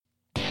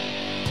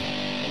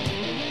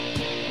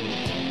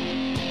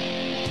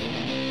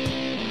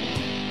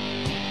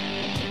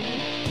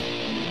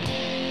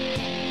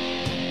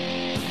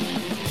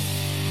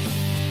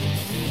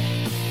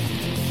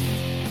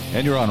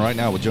And you're on right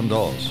now with Jim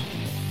Dawes,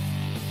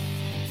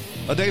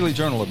 a daily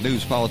journal of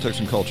news, politics,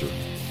 and culture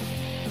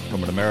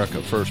from an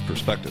America First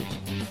perspective.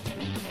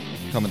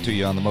 Coming to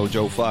you on the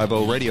Mojo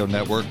 50 Radio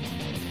Network,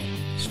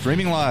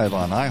 streaming live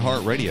on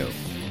iHeartRadio.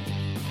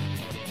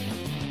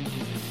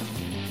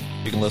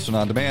 You can listen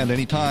on demand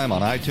anytime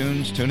on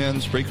iTunes,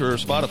 TuneIn, Spreaker, or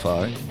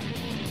Spotify.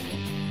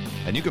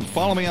 And you can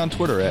follow me on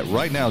Twitter at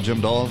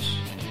RightNowJimDawes.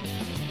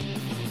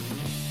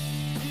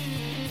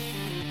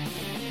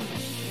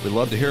 We'd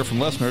love to hear from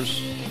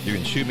listeners. You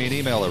can shoot me an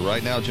email at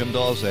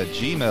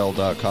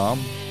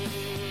rightnowjimdawes@gmail.com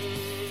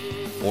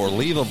or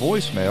leave a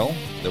voicemail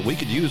that we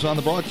could use on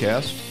the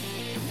broadcast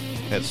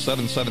at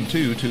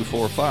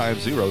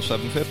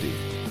 772-245-0750.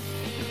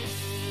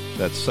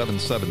 That's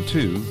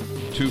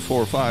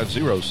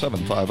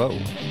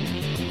 772-245-0750.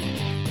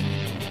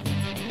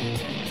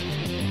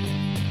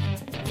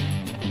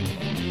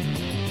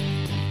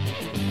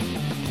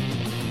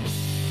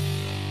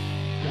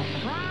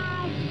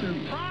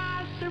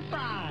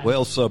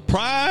 Well,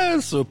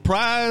 surprise,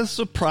 surprise,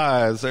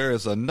 surprise. There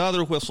is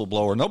another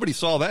whistleblower. Nobody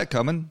saw that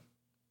coming.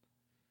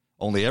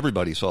 Only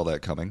everybody saw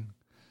that coming.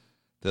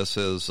 This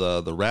is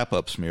the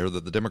wrap-up smear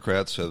that the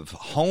Democrats have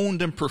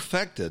honed and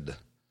perfected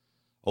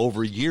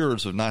over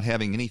years of not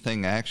having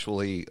anything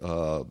actually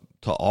to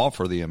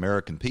offer the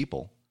American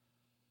people.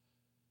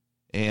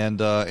 And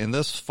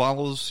this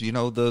follows,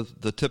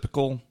 the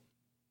typical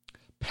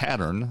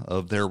pattern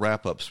of their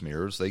wrap-up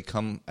smears. They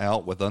come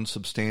out with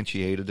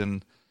unsubstantiated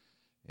and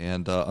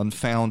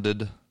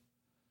unfounded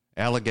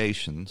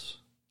allegations,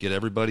 get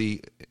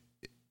everybody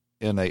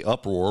in a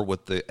uproar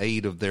with the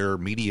aid of their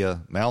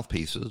media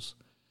mouthpieces,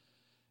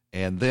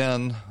 and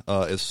then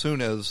as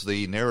soon as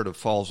the narrative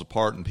falls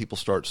apart and people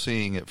start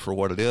seeing it for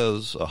what it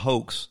is, a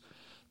hoax,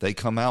 they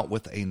come out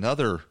with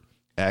another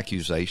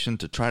accusation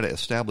to try to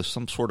establish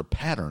some sort of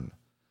pattern.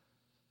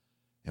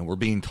 And we're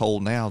being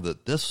told now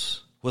that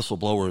this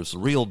whistleblower is the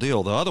real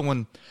deal. The other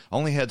one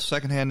only had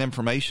secondhand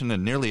information,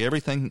 and nearly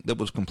everything that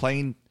was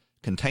contained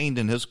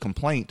in his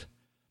complaint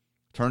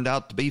turned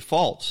out to be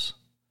false.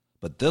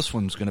 But this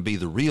one's going to be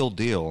the real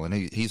deal, and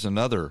he's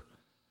another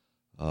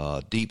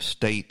deep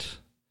state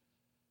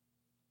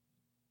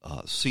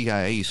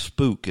CIA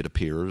spook, it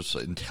appears.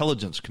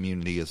 Intelligence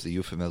community is the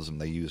euphemism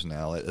they use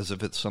now, as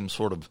if it's some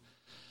sort of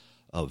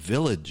a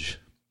village.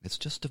 It's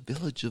just a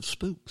village of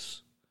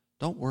spooks.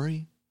 Don't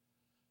worry.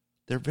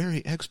 They're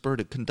very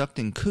expert at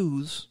conducting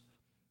coups,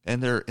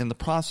 and they're in the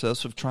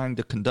process of trying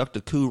to conduct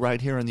a coup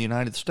right here in the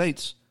United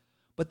States,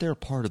 but they're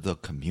part of the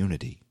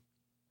community.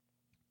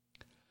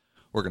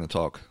 We're going to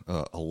talk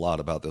a lot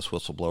about this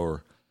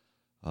whistleblower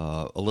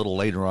a little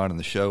later on in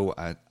the show.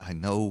 I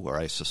know, or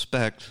I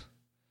suspect.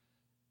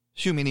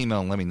 Shoot me an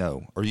email and let me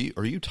know. Are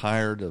you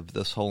tired of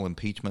this whole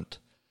impeachment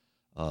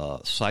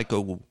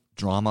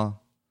psychodrama?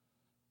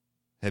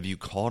 Have you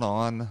caught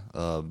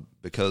on?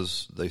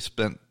 Because they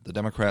spent, the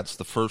Democrats,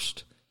 the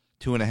first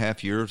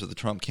 2.5 years of the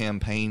Trump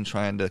campaign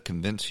trying to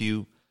convince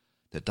you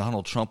that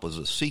Donald Trump was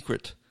a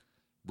secret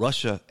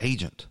Russia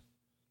agent,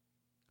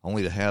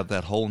 only to have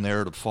that whole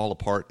narrative fall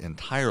apart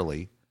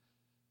entirely,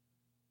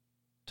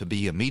 to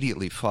be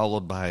immediately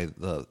followed by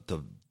the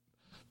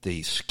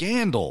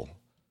scandal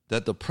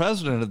that the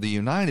President of the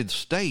United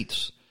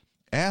States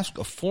asked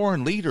a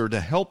foreign leader to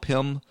help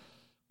him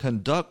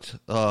conduct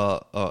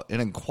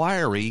an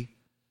inquiry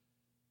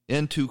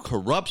into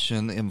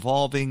corruption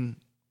involving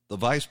the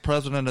Vice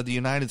President of the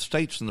United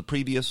States in the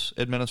previous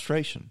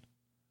administration.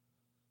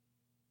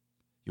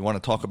 You want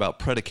to talk about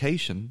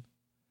predication?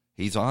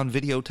 He's on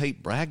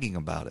videotape bragging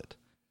about it.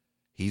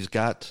 He's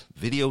got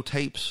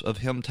videotapes of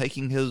him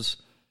taking his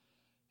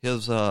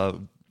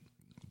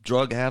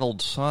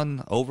drug-addled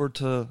son over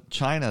to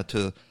China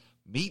to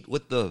meet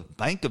with the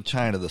Bank of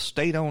China, the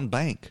state-owned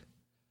bank,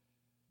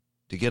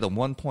 to get a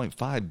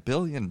 $1.5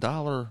 billion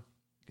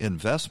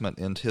investment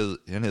in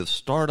his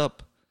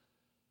startup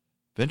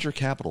venture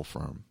capital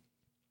firm.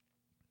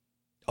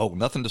 Oh,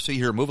 nothing to see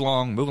here. Move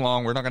along.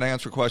 We're not going to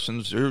answer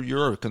questions.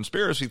 You're a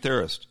conspiracy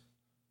theorist.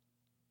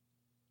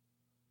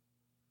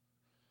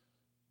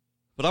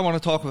 But I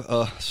want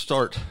to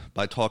start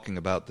by talking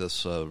about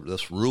this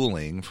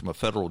ruling from a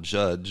federal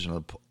judge,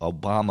 an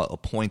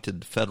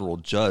Obama-appointed federal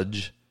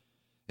judge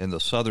in the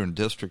Southern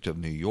District of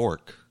New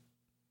York,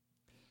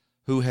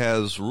 who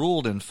has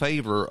ruled in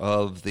favor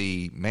of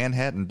the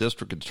Manhattan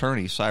District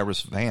Attorney,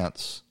 Cyrus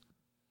Vance,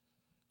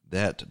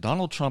 that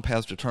Donald Trump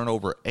has to turn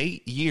over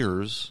 8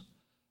 years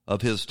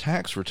of his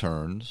tax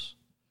returns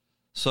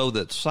so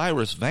that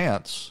Cyrus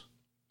Vance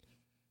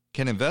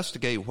can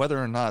investigate whether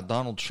or not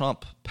Donald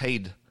Trump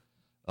paid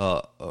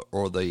to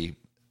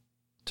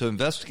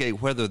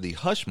investigate whether the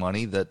hush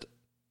money that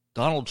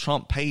Donald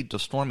Trump paid to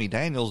Stormy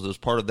Daniels as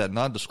part of that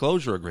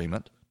non-disclosure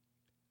agreement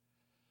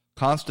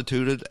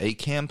constituted a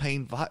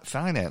campaign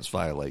finance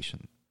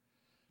violation.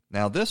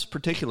 Now, this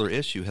particular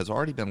issue has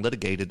already been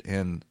litigated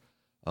and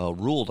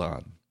ruled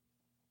on.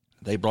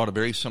 They brought a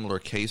very similar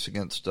case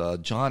against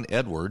John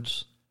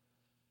Edwards,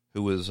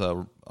 who was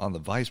on the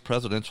vice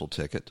presidential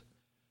ticket,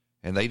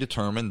 and they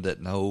determined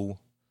that no,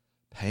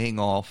 paying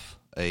off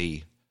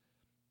a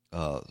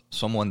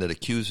someone that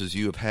accuses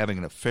you of having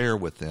an affair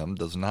with them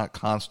does not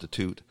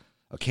constitute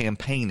a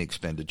campaign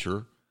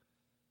expenditure,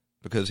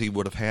 because he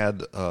would have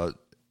had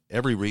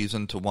every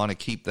reason to want to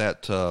keep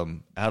that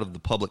out of the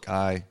public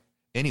eye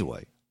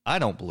anyway. I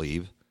don't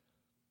believe,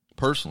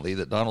 personally,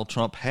 that Donald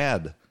Trump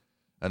had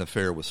an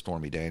affair with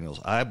Stormy Daniels.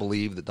 I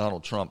believe that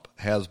Donald Trump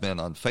has been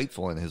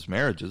unfaithful in his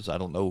marriages. I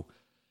don't know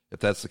if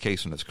that's the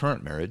case in his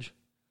current marriage,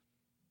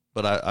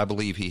 but I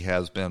believe he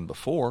has been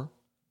before.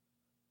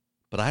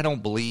 But I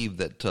don't believe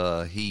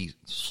that he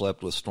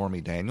slept with Stormy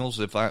Daniels.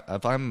 If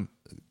I'm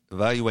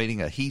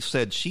evaluating a he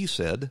said, she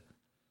said,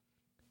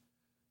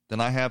 then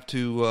I have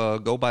to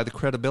go by the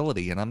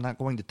credibility, and I'm not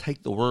going to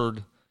take the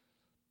word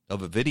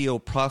of a video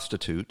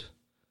prostitute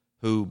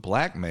who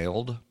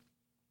blackmailed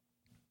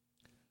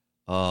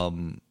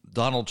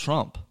Donald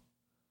Trump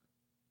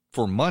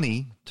for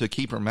money to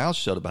keep her mouth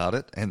shut about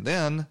it, and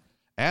then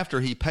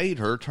after he paid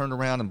her, turned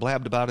around and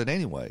blabbed about it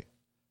anyway.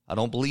 I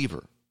don't believe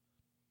her.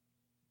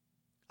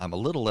 I'm a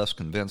little less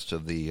convinced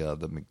of the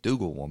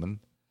McDougal woman,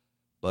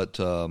 but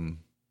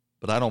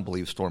I don't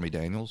believe Stormy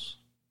Daniels.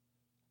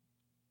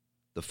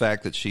 The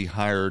fact that she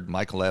hired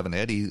Michael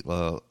Avenatti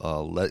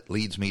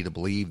leads me to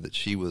believe that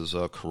she was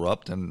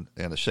corrupt and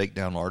a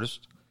shakedown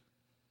artist.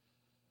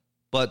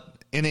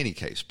 But in any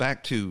case,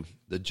 back to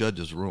the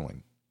judge's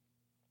ruling.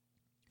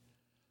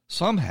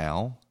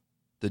 Somehow,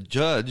 the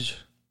judge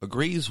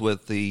agrees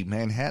with the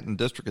Manhattan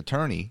District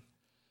Attorney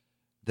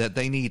that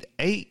they need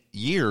 8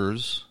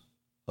 years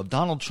of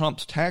Donald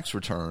Trump's tax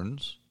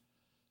returns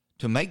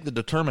to make the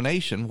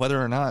determination whether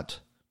or not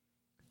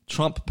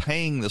Trump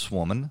paying this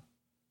woman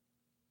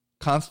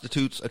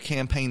constitutes a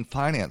campaign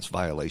finance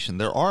violation.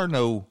 There are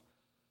no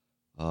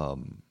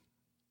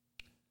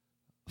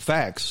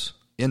facts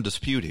in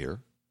dispute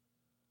here.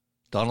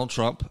 Donald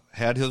Trump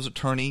had his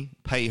attorney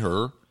pay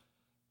her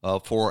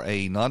for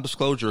a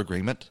non-disclosure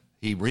agreement.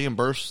 He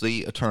reimbursed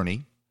the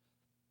attorney.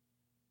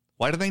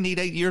 Why do they need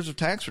 8 years of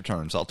tax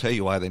returns? I'll tell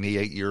you why they need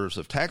 8 years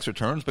of tax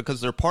returns,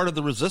 because they're part of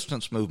the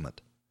resistance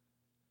movement.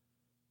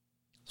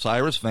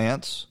 Cyrus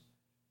Vance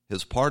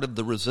is part of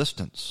the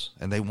resistance,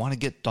 and they want to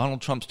get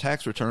Donald Trump's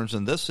tax returns,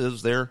 and this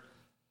is their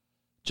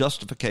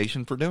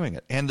justification for doing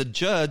it. And the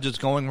judge is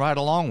going right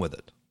along with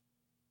it.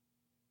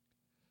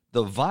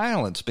 The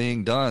violence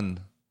being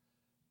done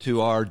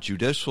to our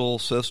judicial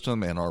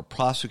system and our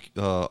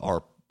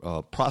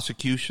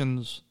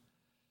prosecutions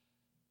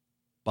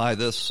by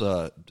this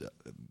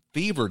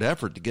fevered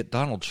effort to get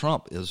Donald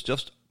Trump is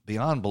just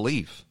beyond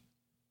belief.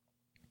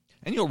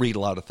 And you'll read a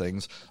lot of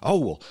things. Oh,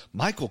 well,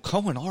 Michael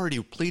Cohen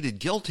already pleaded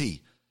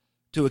guilty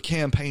to a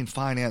campaign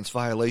finance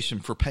violation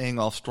for paying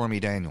off Stormy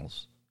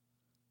Daniels.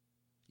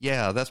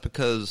 Yeah, that's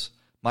because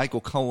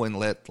Michael Cohen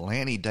let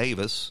Lanny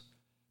Davis,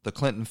 the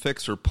Clinton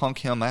fixer, punk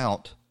him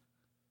out.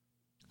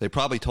 They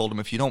probably told him,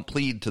 if you don't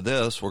plead to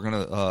this, we're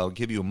going to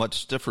give you a much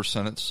stiffer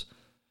sentence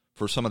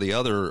for some of the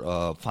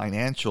other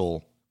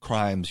financial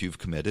crimes you've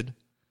committed.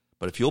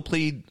 But if you'll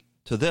plead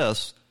to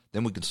this,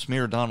 then we can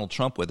smear Donald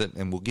Trump with it,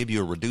 and we'll give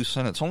you a reduced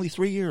sentence. Only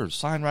 3 years.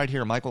 Sign right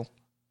here, Michael.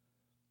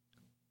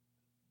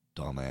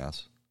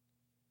 Dumbass.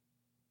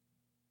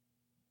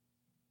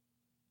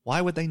 Why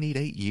would they need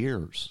 8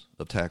 years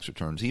of tax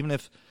returns? Even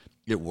if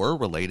it were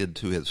related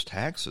to his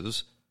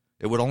taxes,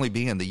 it would only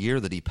be in the year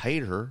that he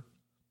paid her.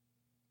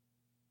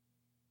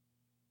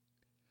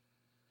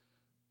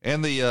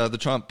 And the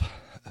Trump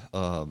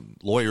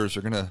lawyers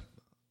are going to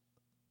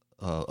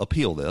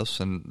appeal this,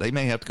 and they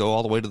may have to go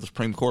all the way to the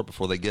Supreme Court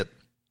before they get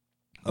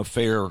a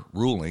fair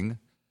ruling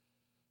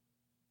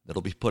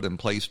that'll be put in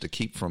place to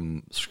keep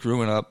from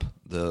screwing up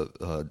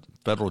the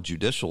federal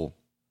judicial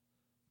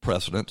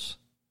precedents.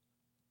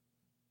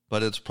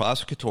 But it's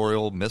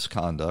prosecutorial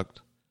misconduct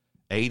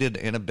aided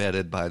and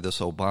abetted by this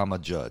Obama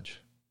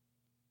judge.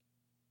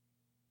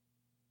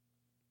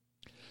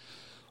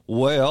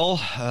 Well,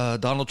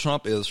 Donald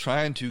Trump is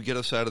trying to get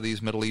us out of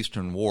these Middle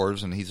Eastern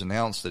wars, and he's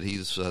announced that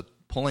he's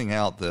pulling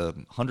out the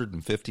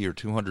 150 or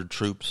 200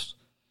 troops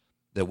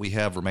that we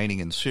have remaining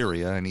in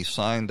Syria, and he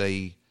signed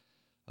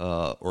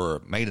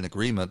or made an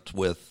agreement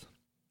with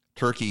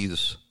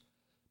Turkey's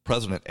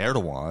President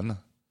Erdogan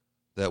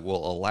that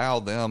will allow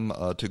them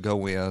to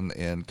go in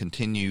and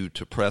continue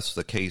to press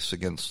the case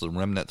against the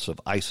remnants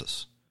of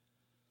ISIS.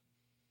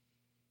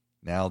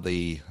 Now,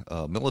 the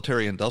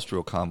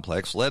military-industrial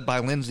complex, led by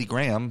Lindsey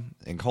Graham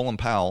and Colin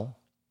Powell,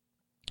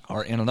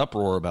 are in an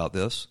uproar about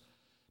this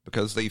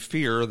because they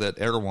fear that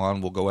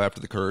Erdogan will go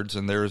after the Kurds,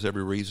 and there is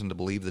every reason to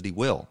believe that he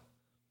will.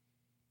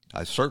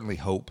 I certainly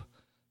hope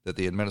that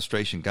the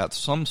administration got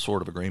some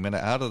sort of agreement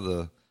out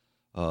of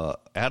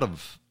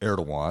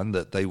Erdogan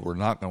that they were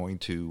not going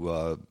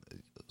to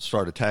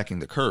start attacking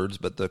the Kurds,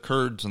 but the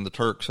Kurds and the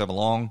Turks have a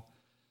long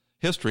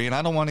history, and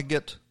I don't want to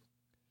get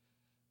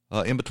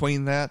in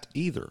between that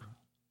either.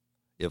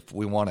 If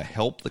we want to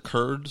help the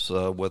Kurds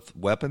with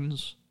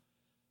weapons,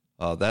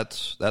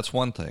 that's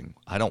one thing.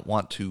 I don't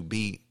want to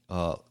be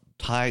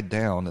tied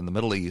down in the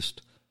Middle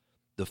East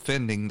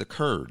defending the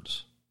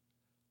Kurds.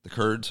 The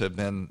Kurds have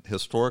been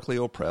historically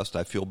oppressed.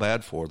 I feel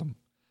bad for them,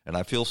 and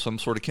I feel some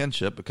sort of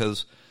kinship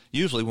because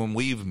usually when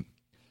we've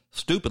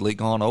stupidly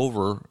gone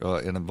over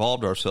and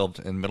involved ourselves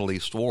in Middle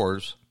East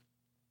wars,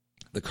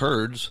 the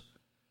Kurds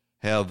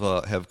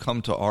have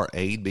come to our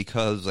aid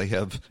because they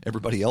have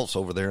everybody else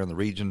over there in the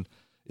region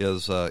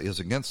is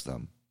against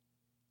them.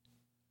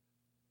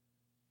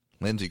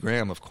 Lindsey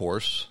Graham, of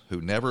course,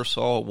 who never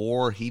saw a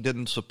war he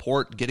didn't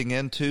support getting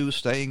into,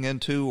 staying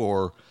into,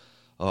 or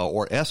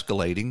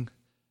escalating,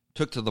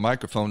 took to the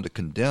microphone to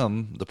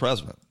condemn the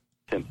president.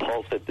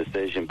 Impulsive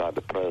decision by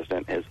the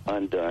president has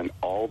undone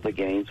all the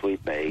gains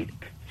we've made,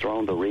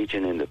 thrown the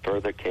region into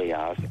further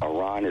chaos.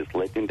 Iran is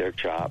licking their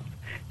chops.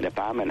 And if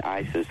I'm an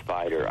ISIS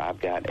fighter, I've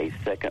got a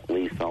second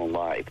lease on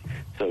life.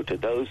 So to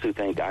those who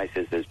think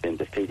ISIS has been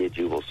defeated,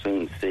 you will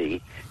soon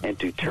see. And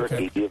to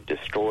Turkey, you have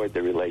destroyed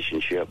the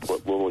relationship,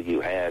 what little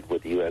you had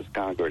with the U.S.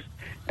 Congress.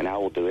 And I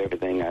will do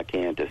everything I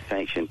can to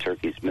sanction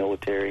Turkey's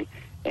military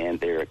and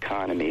their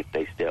economy if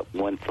they step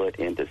 1 foot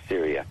into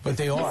Syria. But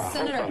they are. I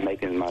hope I'm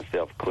making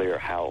myself clear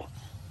how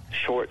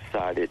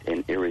short-sighted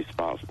and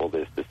irresponsible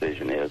this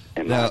decision is,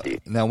 in my view.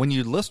 Now, when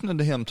you listen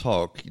to him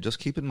talk, you just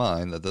keep in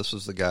mind that this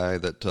is the guy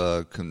that,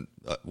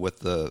 with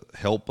the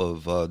help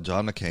of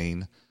John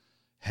McCain,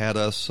 had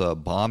us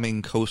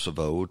bombing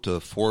Kosovo to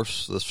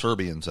force the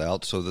Serbians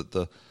out so that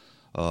the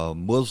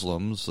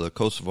Muslims, the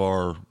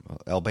Kosovar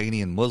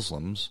Albanian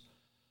Muslims,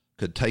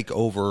 could take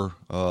over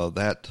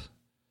that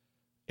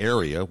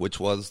area, which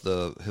was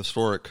the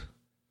historic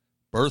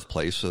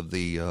birthplace of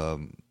the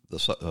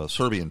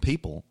Serbian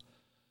people,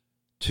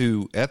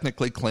 to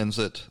ethnically cleanse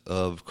it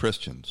of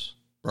Christians,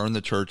 burn the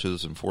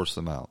churches, and force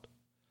them out.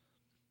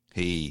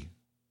 He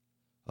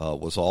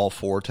was all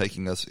for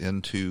taking us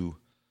into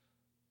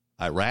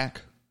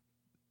Iraq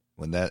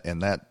when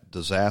that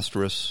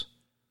disastrous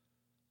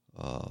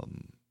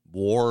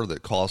war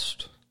that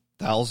cost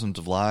thousands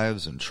of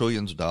lives and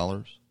trillions of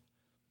dollars.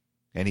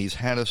 And he's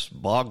had us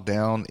bogged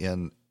down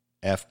in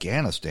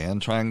Afghanistan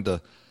trying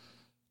to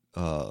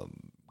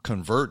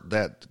convert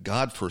that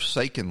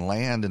godforsaken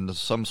land into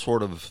some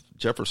sort of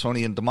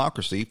Jeffersonian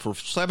democracy for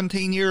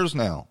 17 years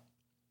now.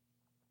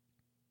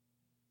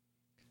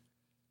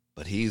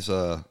 But he's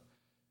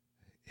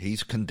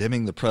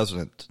condemning the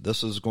president.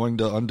 This is going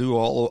to undo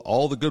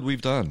all the good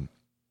we've done.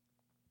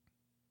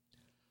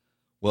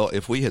 Well,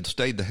 if we had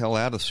stayed the hell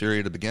out of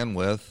Syria to begin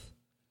with,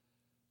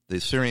 the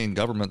Syrian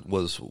government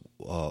was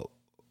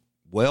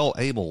well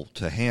able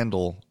to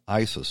handle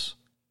ISIS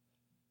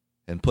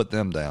and put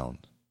them down.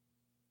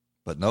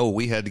 But no,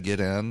 we had to get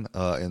in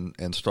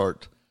and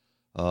start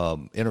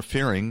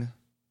interfering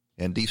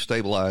and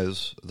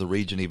destabilize the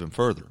region even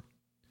further.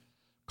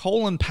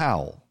 Colin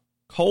Powell,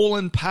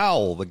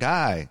 the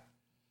guy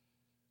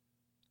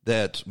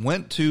that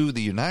went to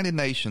the United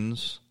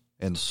Nations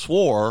and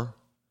swore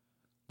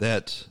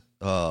that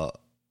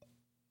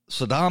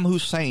Saddam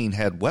Hussein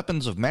had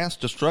weapons of mass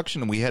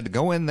destruction and we had to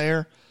go in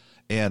there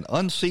and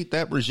unseat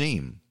that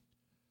regime,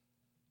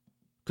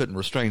 couldn't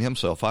restrain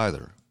himself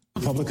either. The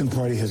Republican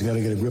Party has got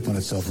to get a grip on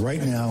itself.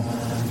 Right now,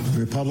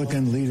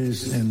 Republican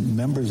leaders and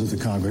members of the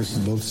Congress,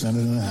 both Senate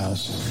and the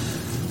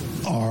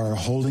House, are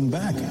holding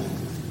back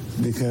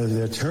because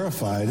they're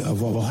terrified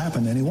of what will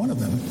happen to any one of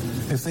them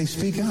if they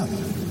speak out.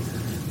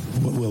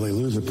 Will they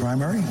lose a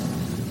primary?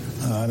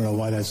 I don't know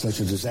why that's such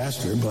a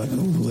disaster, but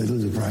will they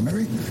lose a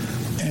primary?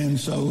 And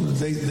so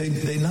they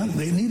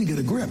need to get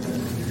a grip.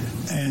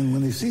 And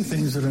when they see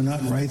things that are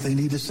not right, they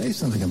need to say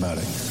something about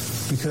it.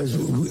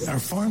 Because our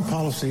foreign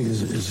policy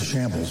is a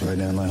shambles right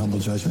now, in my humble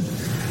judgment.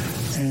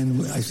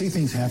 And I see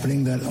things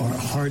happening that are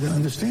hard to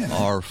understand.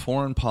 Our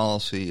foreign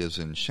policy is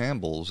in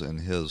shambles, in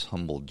his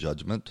humble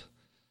judgment,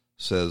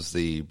 says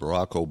the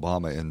Barack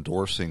Obama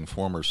endorsing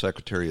former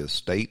Secretary of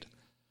State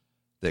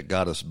that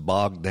got us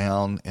bogged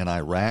down in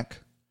Iraq,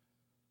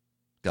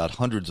 got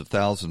hundreds of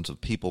thousands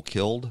of people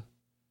killed.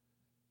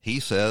 He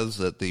says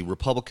that the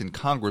Republican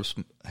Congress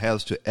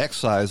has to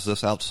excise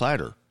this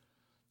outsider.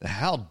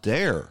 How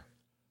dare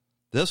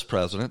this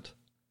president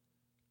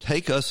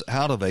take us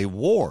out of a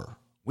war?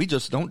 We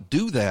just don't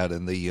do that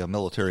in the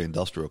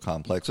military-industrial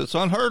complex. It's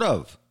unheard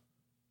of.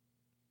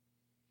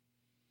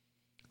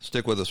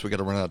 Stick with us. We got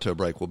to run out to a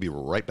break. We'll be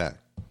right back.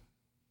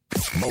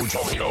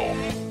 Mojo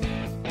Show.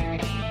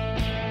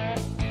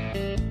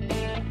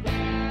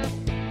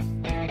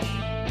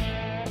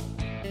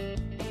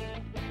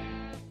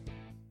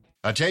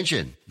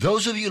 Attention,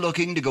 those of you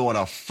looking to go on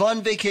a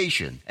fun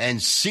vacation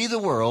and see the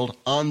world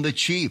on the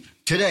cheap.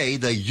 Today,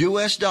 the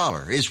U.S.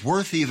 dollar is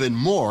worth even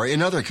more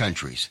in other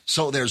countries,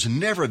 so there's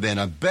never been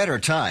a better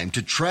time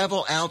to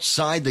travel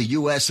outside the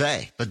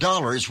USA. The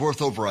dollar is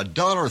worth over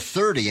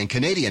 $1.30 in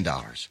Canadian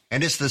dollars,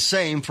 and it's the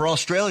same for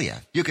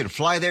Australia. You can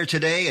fly there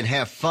today and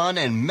have fun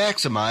and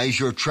maximize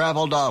your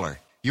travel dollar.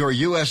 Your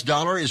U.S.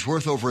 dollar is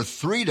worth over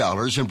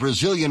 $3 in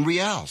Brazilian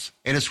reals,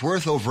 and it's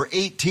worth over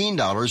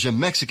 $18 in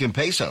Mexican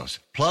pesos.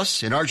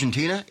 Plus, in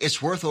Argentina,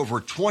 it's worth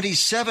over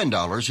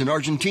 $27 in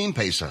Argentine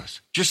pesos.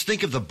 Just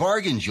think of the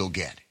bargains you'll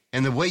get.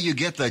 And the way you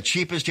get the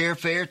cheapest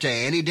airfare to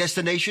any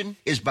destination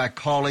is by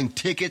calling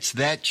Tickets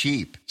That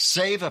Cheap.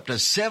 Save up to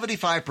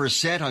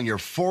 75% on your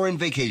foreign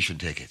vacation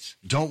tickets.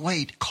 Don't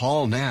wait.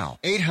 Call now.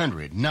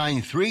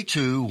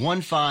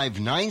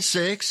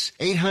 800-932-1596.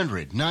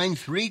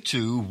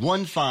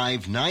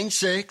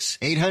 800-932-1596.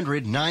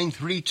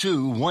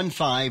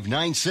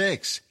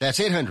 800-932-1596. That's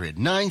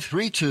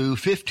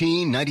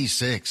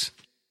 800-932-1596.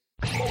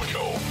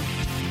 Mojo.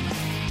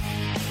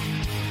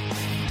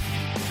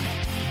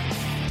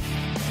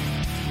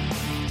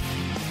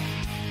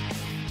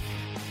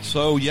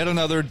 So yet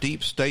another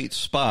deep state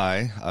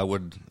spy, I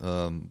would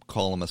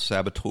call him a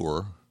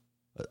saboteur,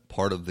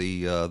 part of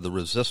the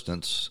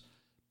resistance,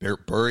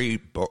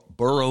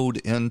 burrowed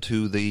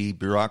into the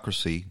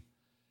bureaucracy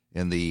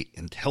in the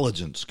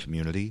intelligence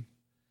community,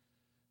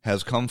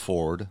 has come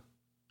forward.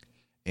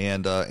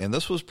 And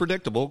this was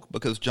predictable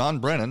because John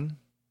Brennan,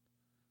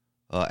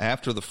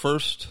 after the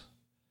first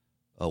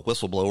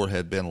whistleblower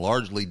had been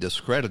largely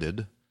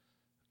discredited,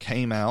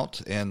 came out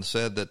and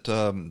said that,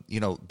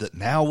 that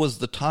now was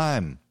the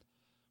time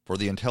for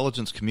the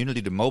intelligence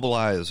community to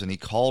mobilize, and he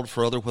called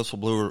for other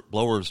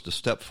whistleblowers to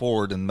step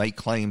forward and make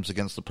claims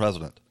against the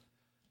president.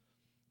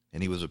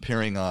 And he was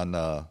appearing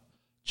on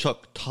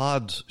Chuck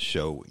Todd's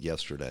show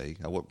yesterday.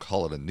 I won't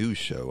call it a news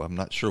show. I'm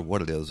not sure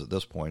what it is at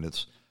this point.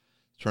 It's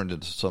turned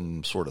into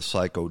some sort of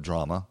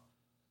psychodrama.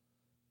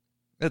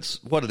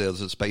 It's what it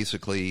is. It's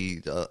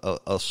basically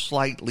a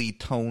slightly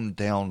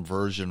toned-down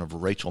version of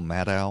Rachel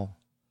Maddow.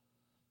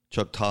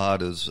 Chuck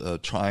Todd is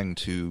trying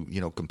to,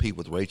 compete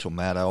with Rachel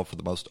Maddow for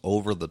the most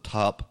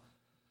over-the-top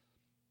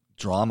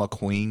drama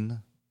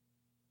queen.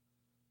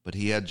 But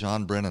he had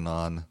John Brennan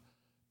on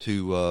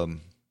to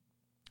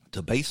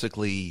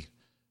basically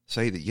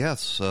say that,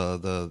 yes,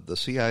 the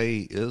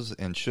CIA is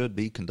and should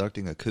be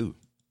conducting a coup.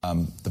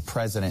 The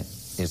president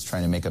is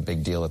trying to make a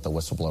big deal that the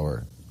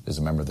whistleblower is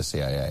a member of the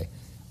CIA,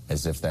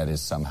 as if that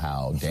is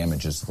somehow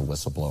damages the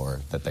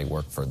whistleblower, that they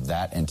work for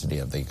that entity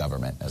of the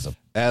government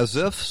as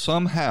if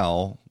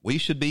somehow we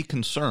should be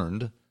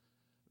concerned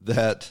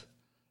that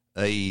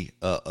a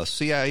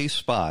CIA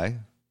spy,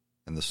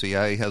 and the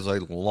CIA has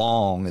a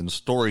long and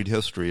storied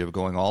history of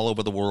going all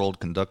over the world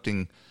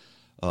conducting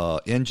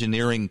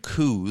engineering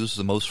coups,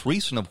 the most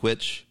recent of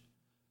which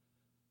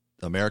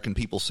the American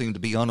people seem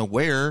to be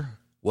unaware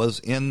was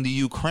in the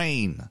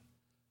Ukraine,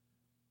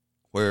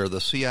 where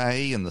the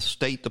CIA and the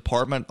State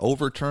Department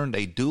overturned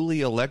a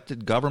duly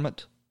elected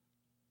government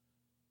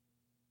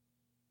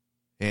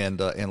and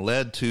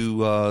led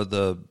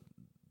to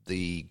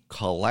the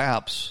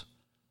collapse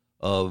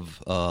of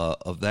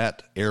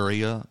that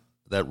area,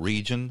 that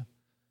region,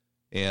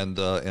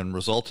 and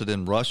resulted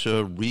in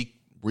Russia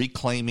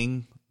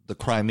reclaiming the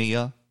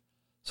Crimea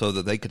so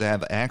that they could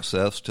have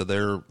access to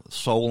their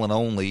sole and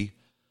only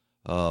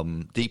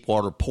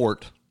deepwater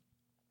port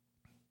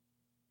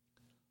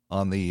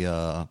on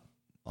the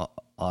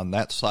on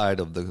that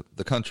side of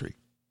the country.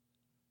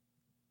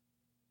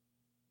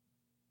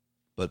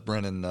 But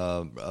Brennan,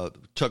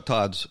 Chuck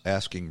Todd's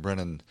asking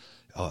Brennan,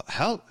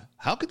 how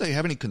could they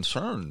have any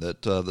concern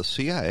that the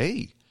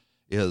CIA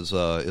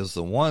are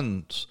the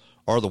ones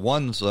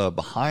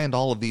behind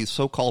all of these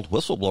so-called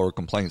whistleblower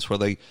complaints, where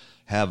they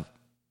have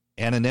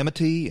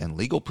anonymity and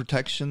legal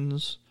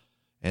protections,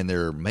 and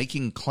they're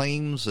making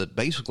claims that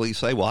basically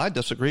say, well, I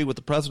disagree with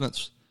the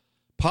president's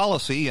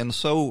policy, and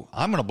so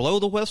I'm going to blow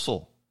the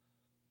whistle.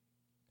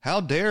 How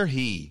dare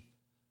he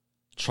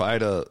try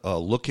to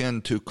look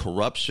into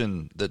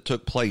corruption that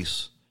took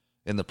place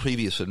in the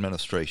previous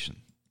administration?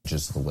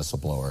 Just the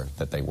whistleblower,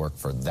 that they work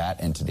for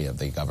that entity of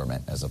the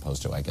government as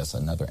opposed to, I guess,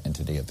 another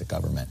entity of the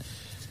government.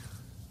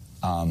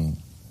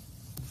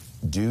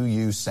 Do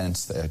you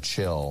sense a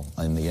chill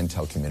in the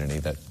intel community,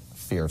 that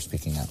fear of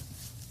speaking out?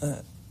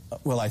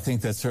 Well, I think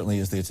that certainly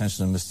is the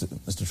attention of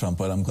Mr. Trump,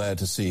 but I'm glad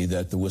to see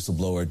that the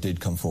whistleblower did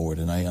come forward,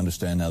 and I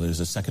understand now there's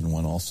a second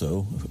one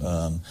also.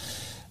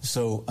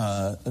 So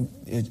a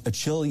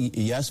chill,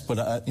 yes,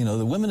 but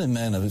the women and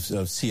men of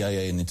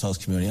CIA and the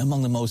intelligence community are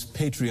among the most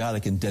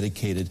patriotic and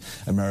dedicated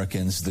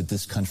Americans that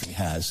this country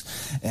has.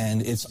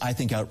 And it's, I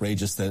think,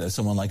 outrageous that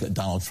someone like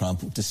Donald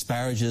Trump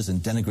disparages and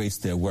denigrates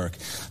their work.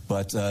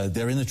 But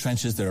they're in the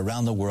trenches, they're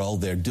around the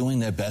world, they're doing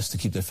their best to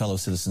keep their fellow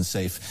citizens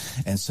safe.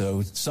 And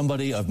so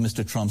somebody of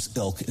Mr. Trump's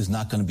ilk is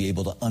not going to be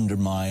able to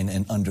undermine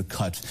and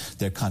undercut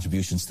their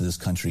contributions to this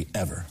country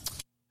ever.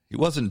 He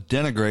wasn't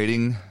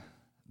denigrating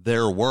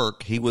their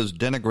work. He was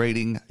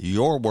denigrating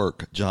your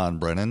work, John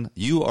Brennan.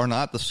 You are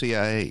not the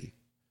CIA.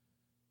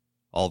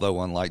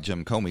 Although, unlike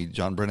Jim Comey,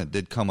 John Brennan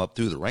did come up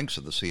through the ranks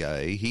of the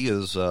CIA. He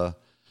is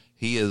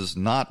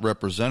not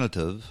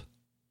representative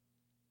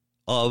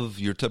of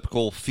your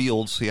typical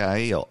field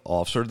CIA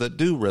officer that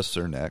do risk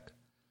their neck.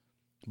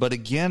 But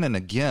again and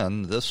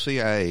again, this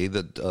CIA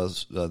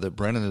that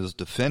Brennan is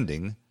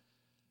defending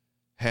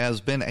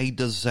has been a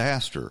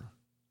disaster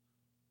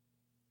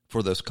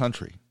for this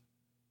country.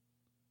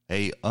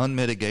 A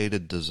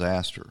unmitigated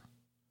disaster.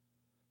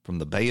 From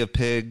the Bay of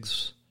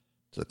Pigs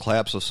to the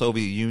collapse of the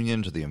Soviet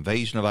Union to the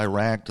invasion of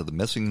Iraq to the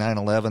missing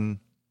 9/11.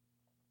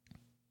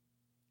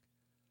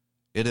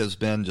 It has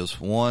been just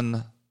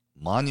one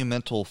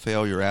monumental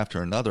failure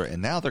after another,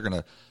 and now they're going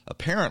to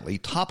apparently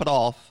top it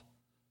off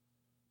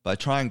by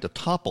trying to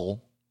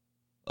topple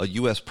a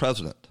U.S.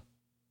 president,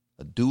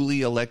 a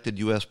duly elected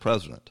U.S.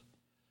 president.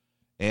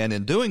 And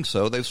in doing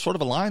so, they've sort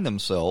of aligned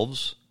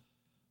themselves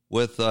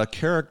with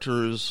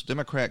characters,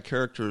 Democrat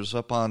characters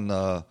up on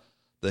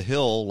the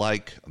Hill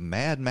like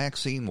Mad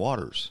Maxine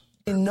Waters.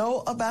 We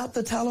know about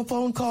the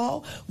telephone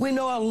call. We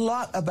know a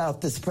lot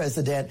about this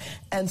president.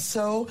 And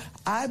so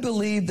I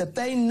believe that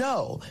they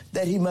know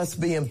that he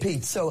must be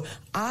impeached. So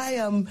I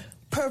am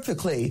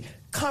perfectly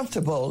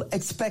comfortable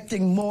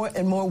expecting more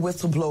and more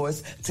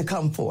whistleblowers to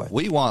come forth.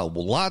 We want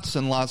lots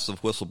and lots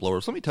of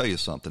whistleblowers. Let me tell you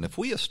something. If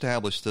we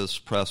establish this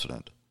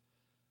precedent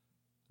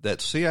that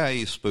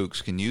CIA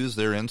spooks can use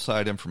their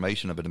inside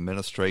information of an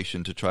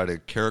administration to try to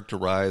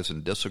characterize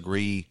and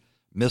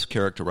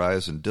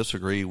mischaracterize and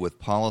disagree with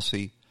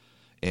policy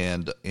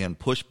and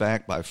push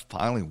back by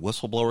filing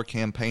whistleblower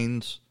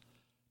campaigns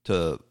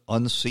to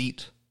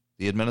unseat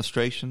the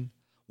administration,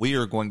 we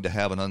are going to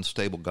have an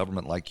unstable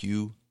government like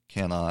you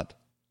cannot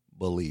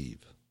believe.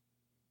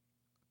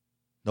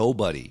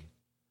 Nobody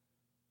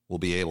will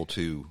be able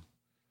to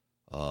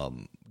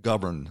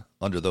govern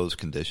under those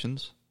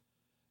conditions.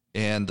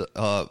 And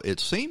it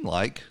seemed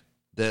like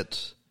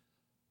that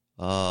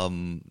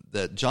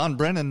John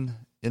Brennan,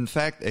 in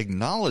fact,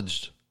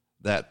 acknowledged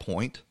that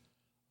point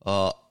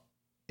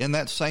in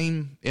that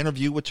same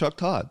interview with Chuck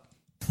Todd.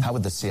 How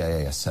would the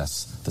CIA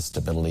assess the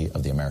stability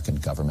of the American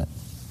government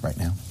right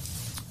now?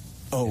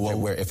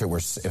 If it were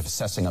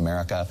assessing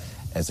America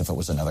as if it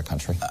was another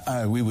country?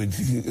 We would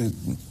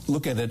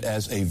look at it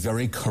as a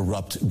very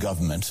corrupt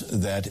government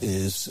that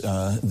is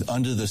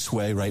under the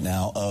sway right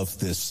now of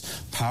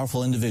this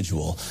powerful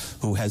individual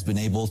who has been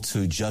able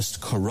to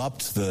just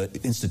corrupt the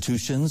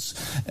institutions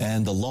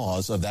and the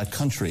laws of that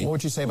country. What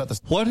would you say about this?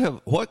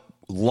 What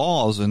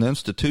laws and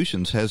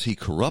institutions has he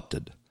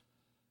corrupted?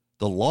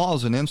 The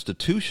laws and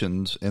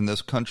institutions in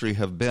this country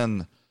have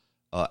been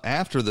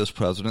after this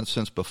president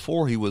since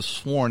before he was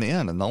sworn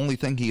in, and the only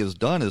thing he has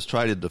done is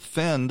try to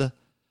defend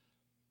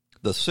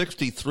the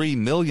 63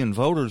 million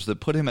voters that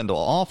put him into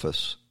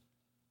office,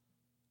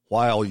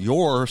 while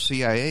your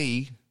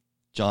CIA,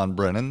 John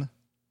Brennan,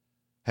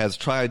 has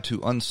tried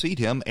to unseat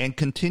him and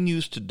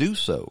continues to do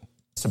so.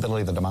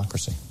 Stability of the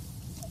democracy.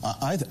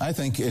 I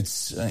think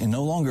it's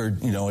no longer,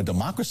 a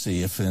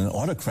democracy if an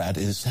autocrat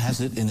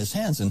has it in his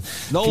hands. And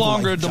no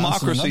longer a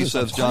democracy,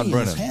 says John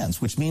Brennan. Hands,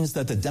 which means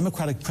that the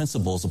democratic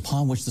principles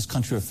upon which this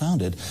country are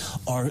founded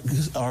are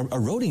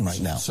eroding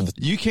right now. So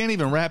you can't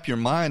even wrap your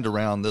mind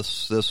around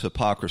this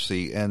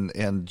hypocrisy.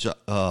 And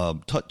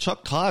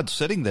Chuck Todd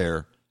sitting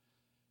there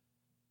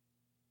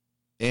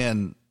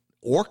and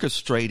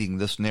orchestrating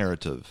this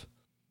narrative.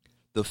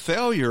 The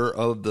failure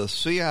of the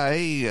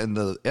CIA and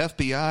the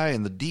FBI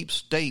and the deep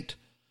state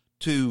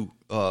to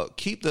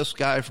keep this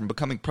guy from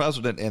becoming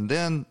president, and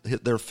then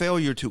their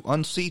failure to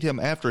unseat him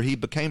after he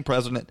became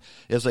president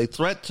is a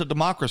threat to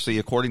democracy,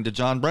 according to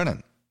John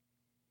Brennan.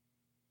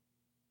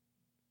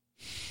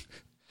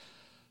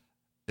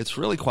 It's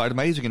really quite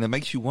amazing, and it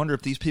makes you wonder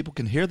if these people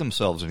can hear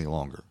themselves any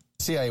longer.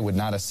 The CIA would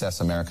not assess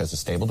America as a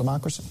stable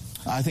democracy?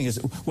 I think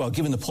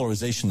given the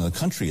polarization of the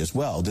country as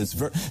well, there's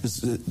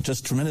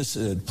just tremendous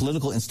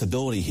political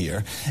instability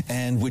here,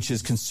 and which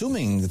is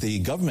consuming the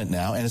government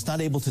now, and it's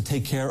not able to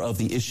take care of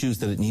the issues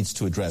that it needs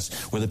to address,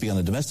 whether it be on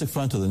the domestic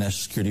front or the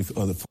national security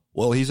or the...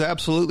 Well, he's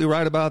absolutely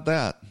right about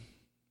that.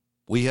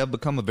 We have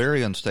become a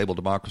very unstable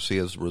democracy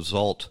as a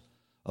result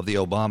of the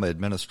Obama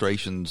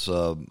administration's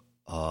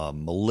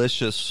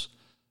malicious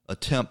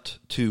attempt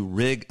to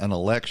rig an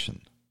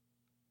election.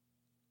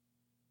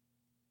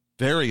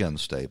 Very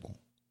unstable.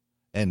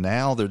 And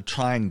now they're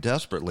trying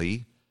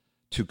desperately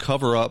to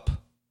cover up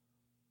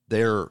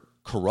their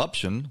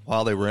corruption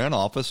while they were in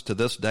office. To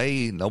this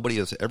day, nobody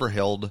has ever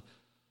held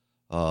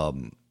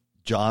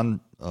Joe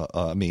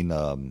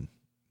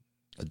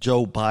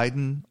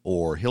Biden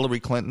or Hillary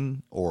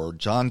Clinton or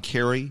John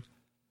Kerry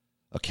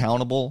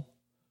accountable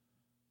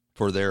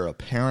for their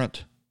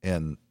apparent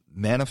and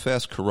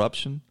manifest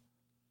corruption.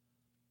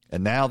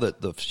 And now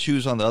that the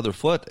shoe's on the other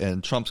foot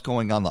and Trump's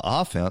going on the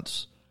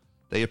offense,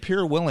 they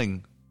appear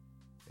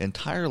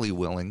entirely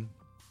willing,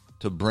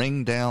 to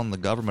bring down the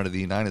government of the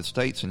United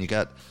States. And you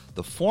got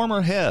the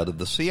former head of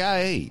the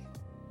CIA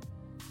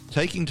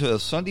taking to a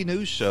Sunday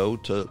news show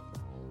to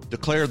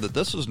declare that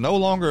this is no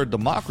longer a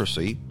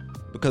democracy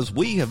because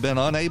we have been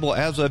unable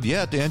as of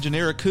yet to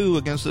engineer a coup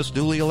against this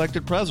duly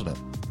elected president.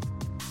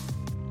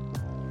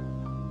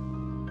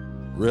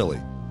 Really?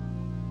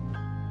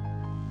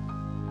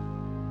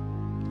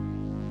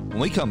 When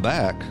we come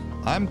back,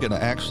 I'm going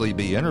to actually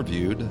be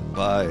interviewed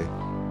by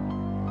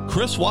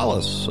Chris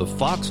Wallace of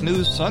Fox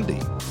News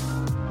Sunday.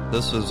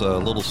 This is a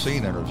little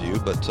scene interview,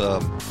 but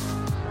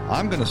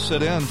I'm going to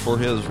sit in for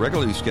his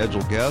regularly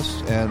scheduled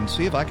guest and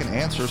see if I can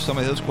answer some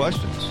of his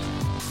questions.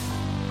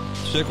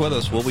 Stick with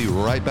us. We'll be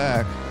right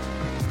back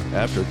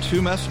after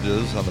two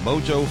messages on the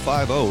Mojo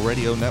 50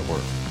 Radio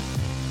Network.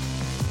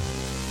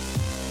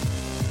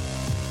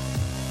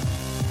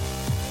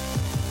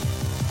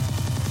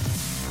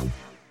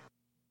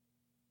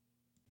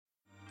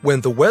 When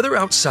the weather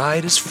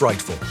outside is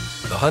frightful,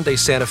 the Hyundai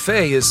Santa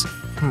Fe is,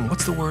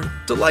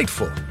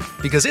 delightful.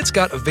 Because it's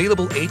got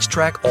available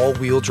H-Track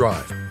all-wheel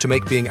drive to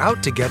make being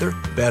out together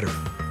better.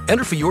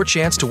 Enter for your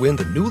chance to win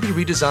the newly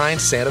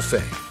redesigned Santa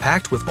Fe,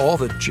 packed with all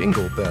the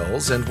jingle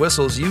bells and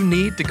whistles you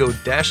need to go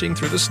dashing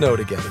through the snow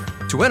together.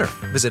 To enter,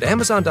 visit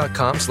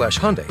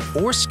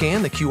Amazon.com/Hyundai or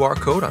scan the QR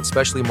code on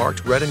specially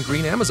marked red and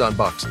green Amazon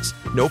boxes.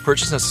 No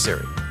purchase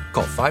necessary.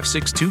 Call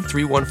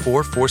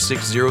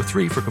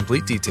 562-314-4603 for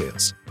complete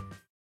details.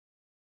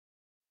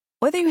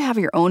 Whether you have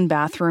your own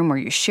bathroom or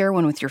you share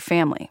one with your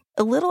family,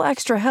 a little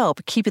extra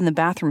help keeping the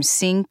bathroom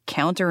sink,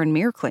 counter, and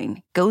mirror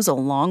clean goes a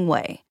long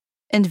way.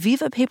 And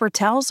Viva paper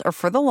towels are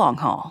for the long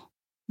haul.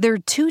 They're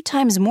 2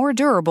 times more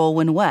durable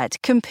when wet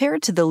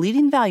compared to the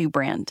leading value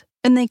brand.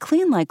 And they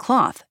clean like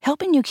cloth,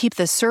 helping you keep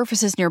the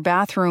surfaces in your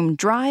bathroom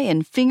dry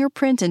and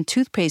fingerprint and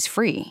toothpaste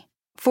free.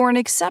 For an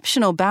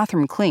exceptional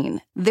bathroom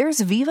clean,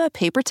 there's Viva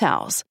paper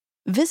towels.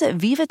 Visit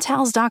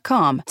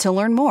vivatowels.com to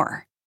learn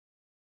more.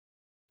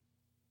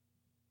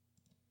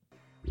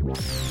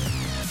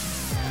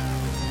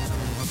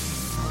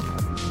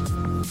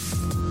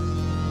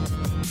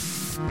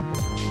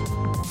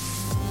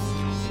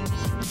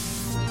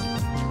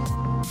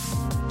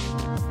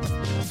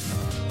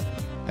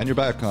 And you're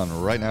back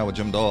on Right Now with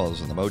Jim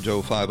Dawes on the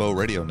Mojo 50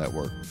 Radio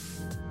Network.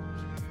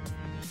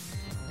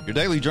 Your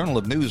daily journal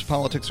of news,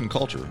 politics, and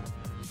culture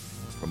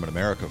from an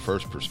America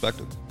First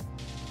perspective.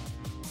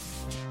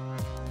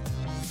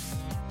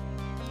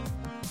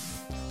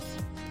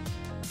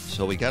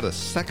 So we got a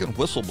second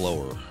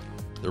whistleblower.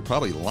 They're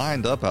probably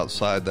lined up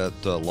outside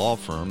that law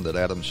firm that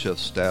Adam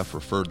Schiff's staff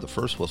referred the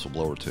first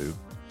whistleblower to.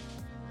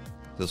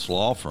 This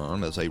law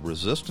firm is a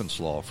resistance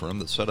law firm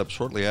that set up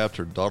shortly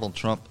after Donald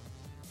Trump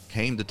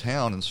came to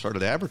town and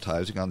started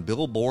advertising on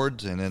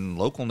billboards and in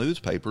local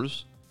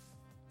newspapers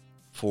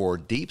for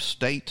deep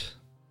state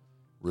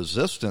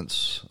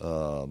resistance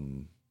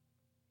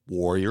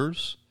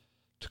warriors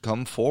to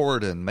come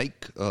forward and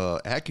make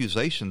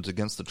accusations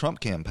against the Trump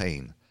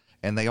campaign.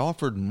 And they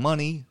offered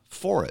money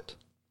for it.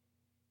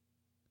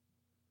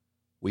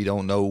 We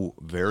don't know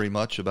very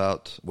much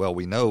about, well,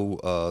 we know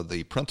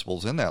the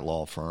principals in that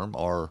law firm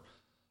are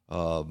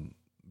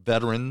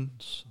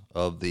veterans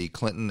of the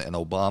Clinton and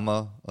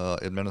Obama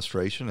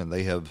administration, and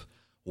they have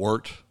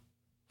worked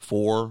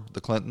for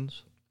the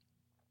Clintons.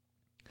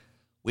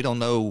 We don't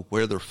know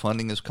where their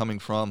funding is coming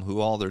from, who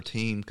all their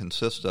team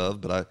consists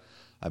of, but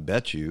I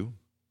bet you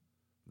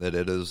that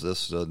it is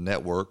this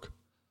network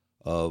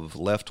of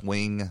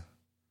left-wing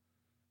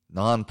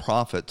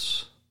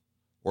nonprofits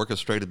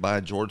orchestrated by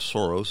George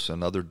Soros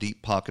and other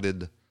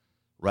deep-pocketed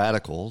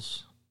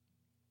radicals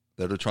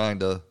that are trying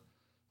to,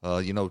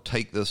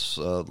 take this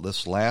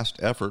last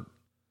effort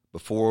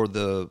before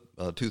the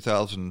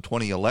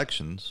 2020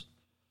 elections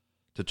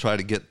to try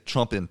to get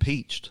Trump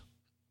impeached.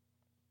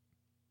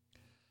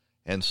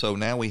 And so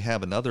now we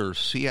have another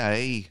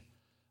CIA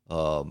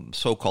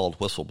so-called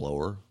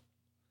whistleblower.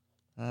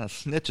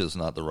 Snitch is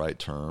not the right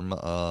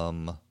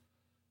term.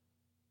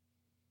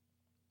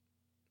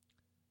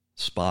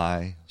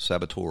 Spy,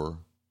 saboteur,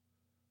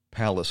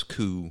 palace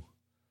coup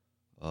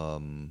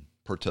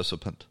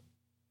participant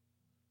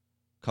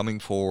coming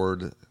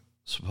forward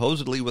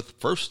supposedly with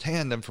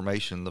first-hand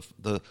information.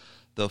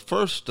 The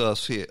first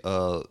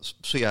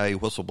CIA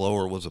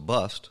whistleblower was a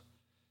bust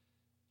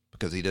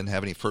because he didn't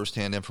have any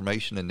first-hand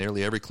information, and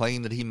nearly every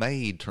claim that he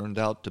made turned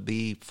out to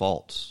be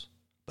false.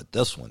 But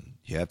this one,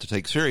 you have to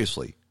take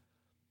seriously.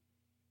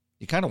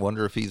 You kind of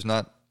wonder if he's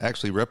not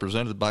actually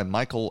represented by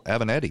Michael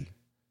Avenatti,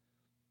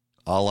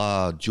 a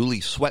la Julie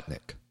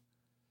Swetnick,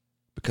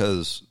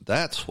 because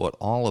that's what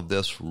all of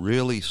this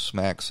really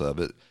smacks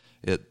of.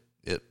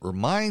 It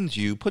reminds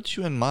you, puts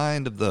you in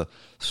mind of the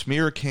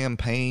smear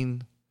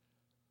campaign,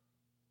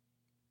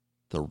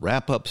 the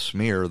wrap-up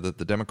smear that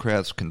the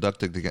Democrats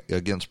conducted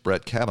against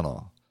Brett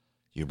Kavanaugh.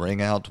 You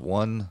bring out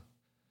one,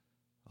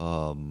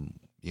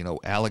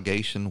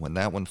 allegation. When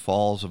that one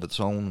falls of its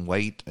own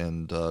weight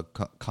and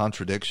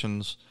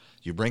contradictions,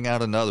 you bring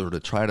out another to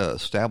try to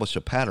establish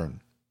a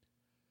pattern.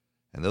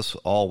 And this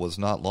all was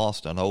not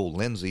lost on old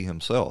Lindsey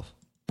himself.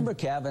 Remember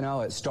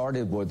Kavanaugh, it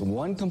started with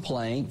one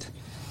complaint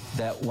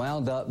that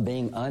wound up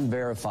being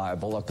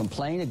unverifiable, a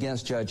complaint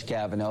against Judge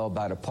Kavanaugh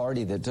about a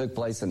party that took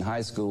place in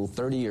high school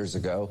 30 years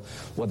ago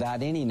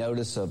without any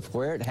notice of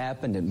where it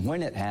happened and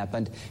when it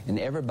happened, and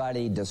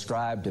everybody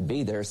described to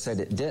be there said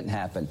it didn't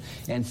happen.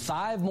 And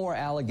 5 more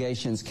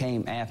allegations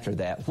came after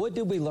that. What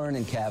did we learn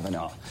in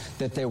Kavanaugh?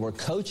 That they were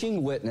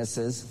coaching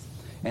witnesses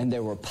and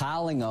they were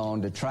piling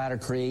on to try to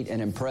create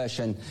an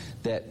impression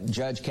that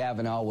Judge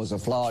Kavanaugh was a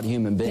flawed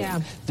human being. Yeah.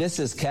 This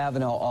is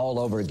Kavanaugh all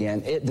over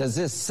again. Does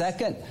this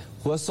second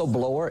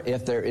whistleblower,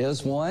 if there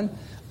is one,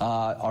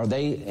 are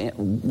they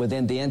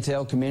within the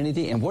intel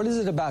community? And what is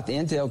it about the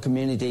intel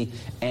community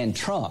and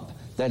Trump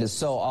that is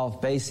so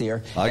off base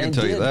here. I can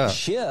tell you that. Did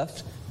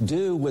Schiff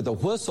do with the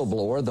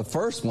whistleblower, the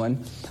first one,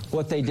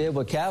 what they did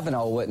with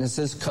Kavanaugh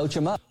witnesses, coach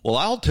them up? Well,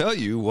 I'll tell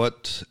you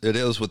what it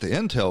is with the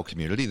intel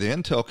community. The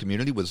intel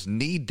community was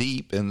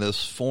knee-deep in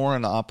this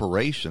foreign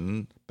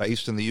operation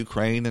based in the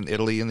Ukraine and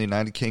Italy and the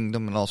United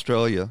Kingdom and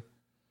Australia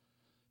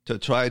to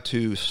try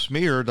to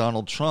smear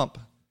Donald Trump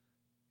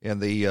in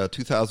the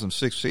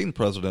 2016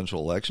 presidential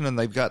election. And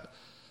they've got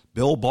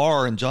Bill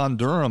Barr and John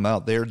Durham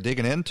out there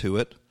digging into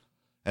it.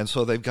 And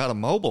so they've got to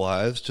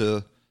mobilize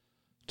to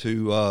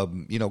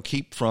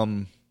keep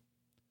from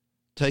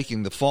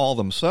taking the fall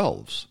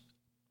themselves.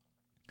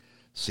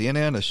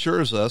 CNN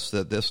assures us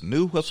that this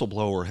new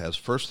whistleblower has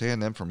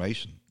firsthand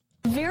information.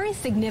 Very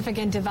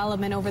significant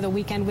development over the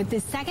weekend with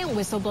this second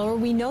whistleblower.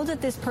 We know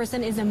that this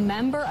person is a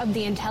member of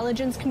the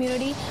intelligence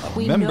community.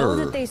 We know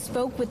that they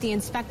spoke with the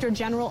Inspector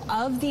General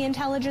of the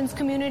intelligence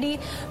community,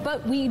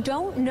 but we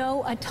don't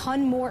know a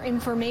ton more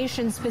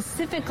information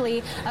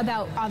specifically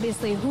about,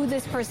 obviously, who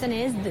this person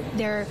is.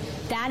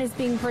 That is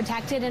being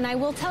protected. And I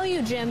will tell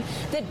you, Jim,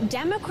 that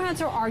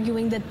Democrats are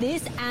arguing that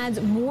this adds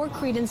more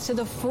credence to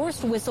the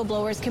first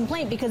whistleblower's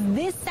complaint because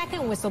this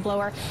second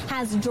whistleblower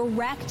has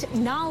direct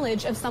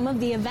knowledge of some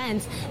of the events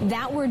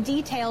that were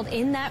detailed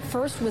in that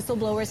first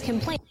whistleblower's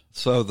complaint.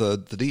 So the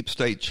deep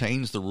state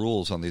changed the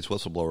rules on these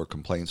whistleblower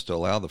complaints to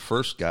allow the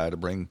first guy to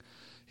bring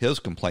his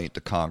complaint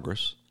to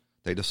Congress.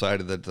 They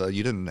decided that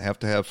you didn't have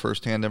to have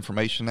firsthand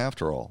information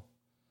after all.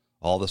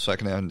 All the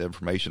secondhand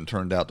information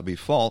turned out to be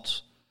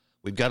false.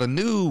 We've got a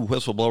new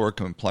whistleblower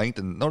complaint,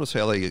 and notice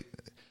how they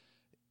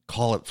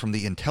call it from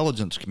the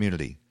intelligence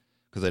community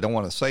because they don't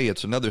want to say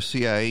it's another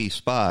CIA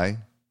spy,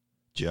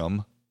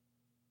 Jim,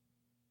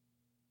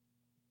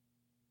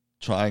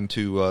 trying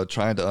to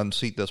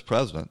unseat this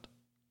president.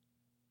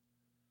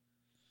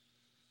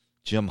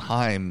 Jim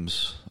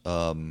Himes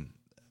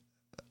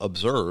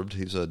observed,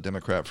 he's a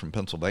Democrat from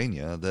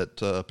Pennsylvania,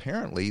 that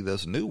apparently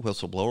this new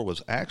whistleblower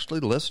was actually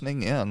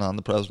listening in on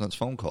the president's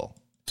phone call.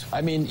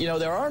 I mean,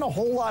 there aren't a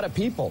whole lot of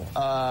people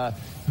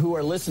who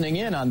are listening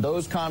in on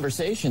those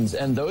conversations,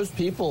 and those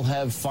people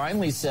have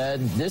finally said,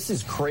 this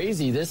is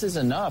crazy, this is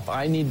enough,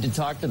 I need to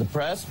talk to the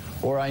press,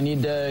 or I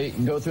need to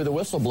go through the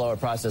whistleblower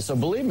process. So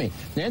believe me,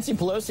 Nancy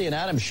Pelosi and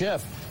Adam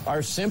Schiff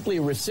are simply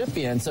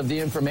recipients of the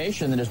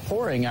information that is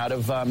pouring out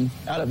of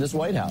this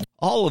White House.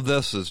 All of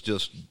this is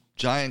just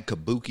giant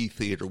kabuki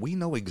theater. We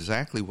know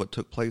exactly what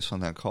took place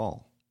on that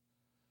call.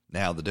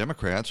 Now, the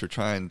Democrats are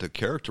trying to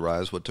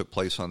characterize what took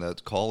place on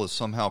that call as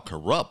somehow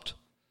corrupt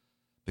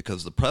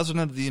because the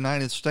president of the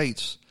United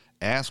States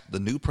asked the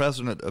new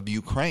president of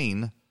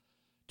Ukraine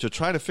to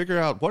try to figure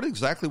out what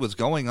exactly was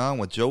going on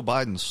with Joe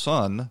Biden's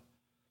son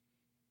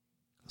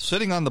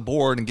sitting on the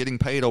board and getting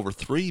paid over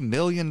 $3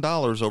 million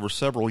over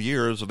several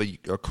years of a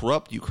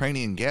corrupt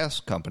Ukrainian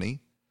gas company,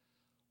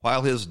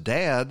 while his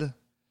dad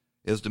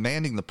is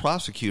demanding the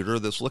prosecutor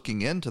that's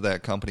looking into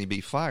that company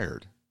be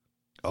fired.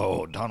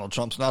 Oh, Donald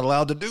Trump's not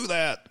allowed to do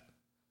that.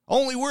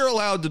 Only we're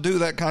allowed to do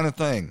that kind of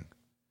thing.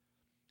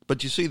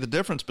 But you see the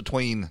difference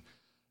between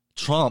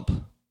Trump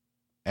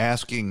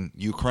asking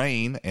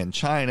Ukraine and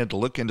China to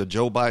look into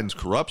Joe Biden's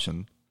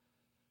corruption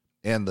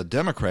and the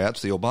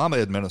Democrats, the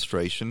Obama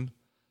administration,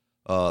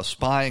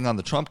 spying on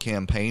the Trump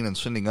campaign and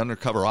sending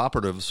undercover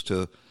operatives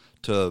to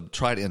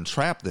try to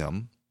entrap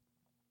them,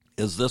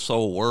 is this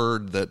old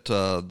word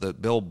that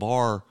Bill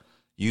Barr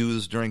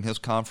used during his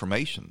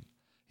confirmation.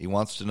 He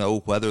wants to know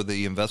whether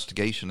the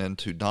investigation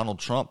into Donald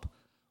Trump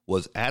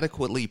was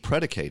adequately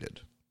predicated.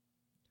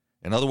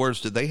 In other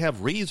words, did they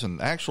have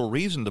actual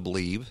reason to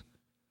believe,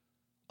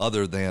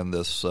 other than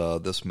this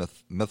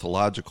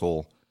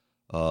mythological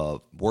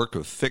work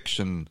of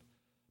fiction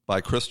by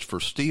Christopher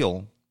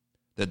Steele,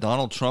 that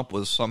Donald Trump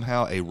was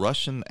somehow a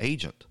Russian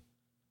agent?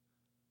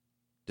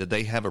 Did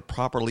they have a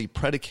properly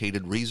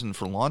predicated reason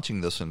for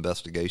launching this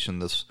investigation,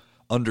 this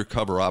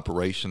undercover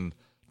operation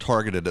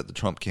targeted at the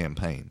Trump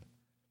campaign?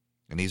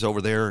 And he's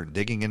over there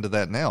digging into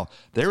that now.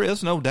 There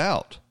is no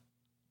doubt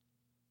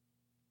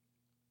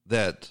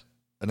that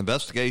an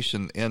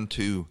investigation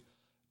into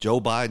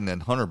Joe Biden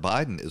and Hunter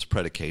Biden is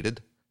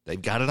predicated.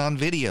 They've got it on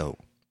video.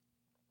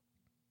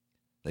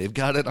 They've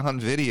got it on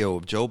video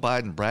of Joe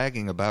Biden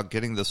bragging about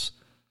getting this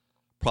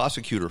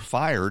prosecutor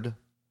fired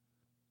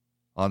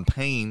on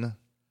pain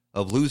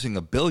of losing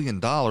 $1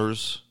 billion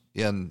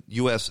in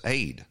U.S.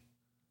 aid.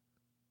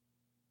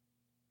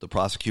 The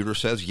prosecutor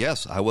says,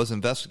 yes, I was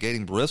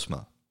investigating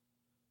Burisma.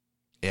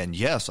 And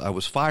yes, I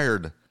was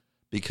fired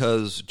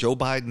because Joe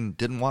Biden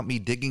didn't want me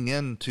digging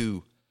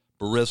into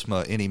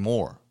Burisma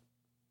anymore.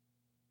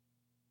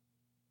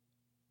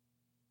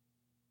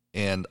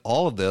 And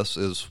all of this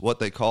is what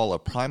they call a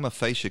prima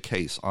facie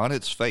case. On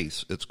its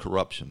face, it's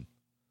corruption.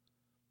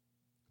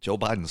 Joe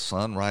Biden's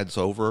son rides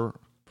over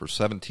for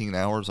 17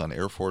 hours on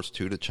Air Force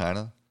Two to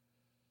China,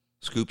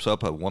 scoops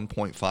up a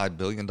 $1.5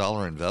 billion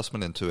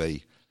investment into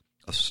a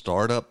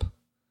startup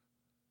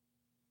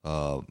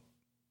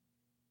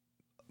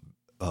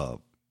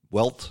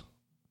wealth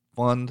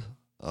fund.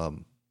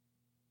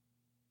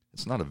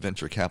 It's not a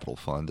venture capital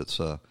fund. It's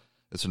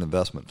an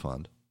investment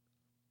fund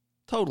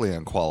Totally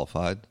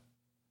unqualified.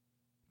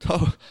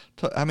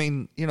 I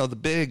mean,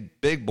 the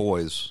big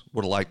boys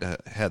would have liked to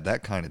have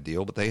that kind of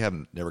deal, but they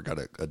never got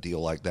a deal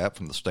like that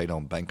from the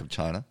state-owned Bank of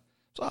China.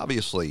 It's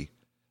obviously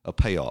a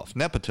payoff.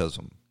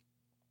 Nepotism.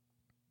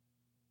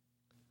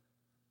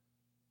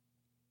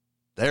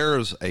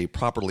 There's a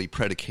properly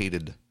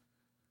predicated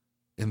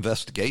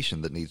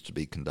investigation that needs to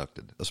be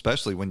conducted,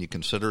 especially when you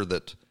consider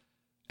that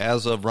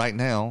as of right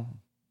now,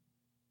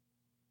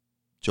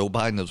 Joe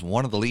Biden is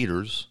one of the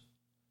leaders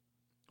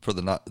for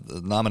the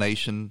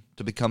nomination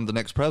to become the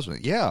next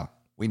president. Yeah,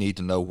 we need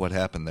to know what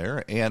happened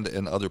there and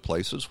in other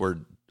places where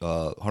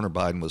Hunter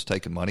Biden was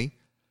taking money.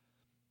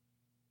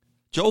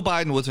 Joe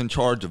Biden was in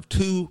charge of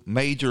two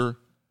major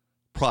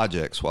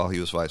projects while he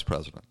was vice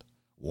president.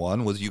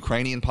 One was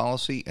Ukrainian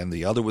policy and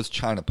the other was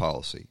China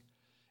policy.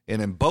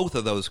 And in both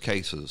of those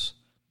cases,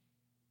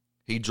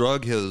 he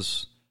drug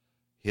his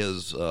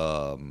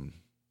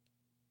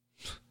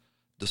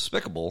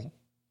despicable,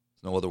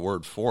 there's no other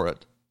word for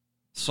it,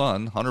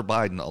 son, Hunter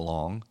Biden,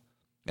 along,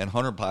 and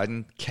Hunter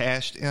Biden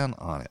cashed in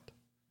on it.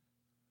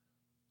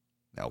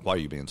 Now, why are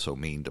you being so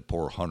mean to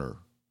poor Hunter?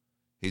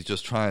 He's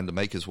just trying to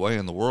make his way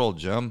in the world,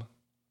 Jim.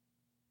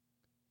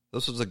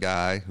 This is a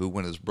guy who,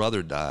 when his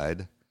brother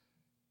died,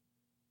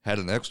 had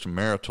an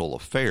extramarital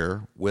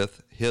affair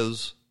with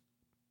his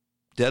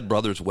dead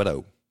brother's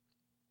widow,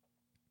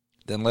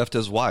 then left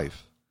his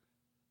wife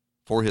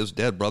for his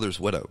dead brother's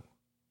widow,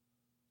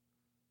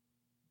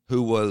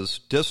 who was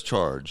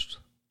discharged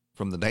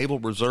from the Naval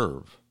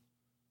Reserve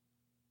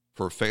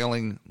for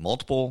failing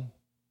multiple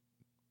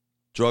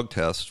drug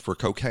tests for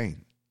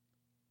cocaine,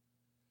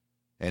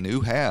 and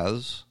who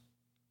has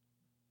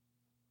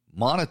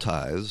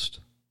monetized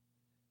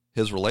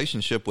his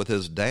relationship with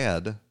his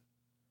dad.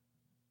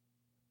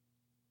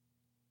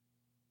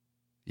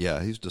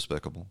 Yeah, he's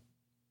despicable.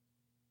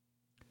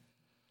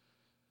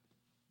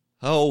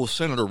 Oh,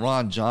 Senator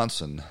Ron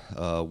Johnson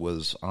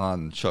was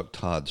on Chuck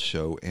Todd's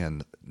show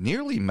and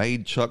nearly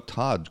made Chuck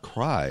Todd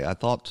cry. I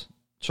thought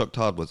Chuck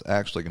Todd was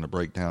actually going to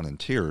break down in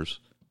tears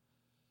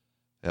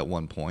at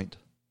one point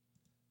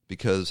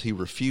because he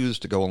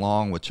refused to go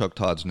along with Chuck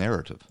Todd's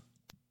narrative.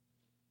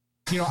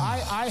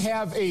 I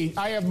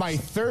have my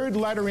third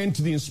letter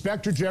into the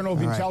Inspector General of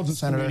the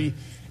Intelligence Committee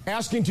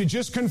asking to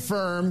just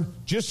confirm,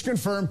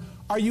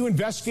 are you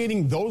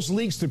investigating those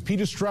leaks that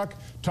Peter Strzok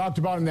talked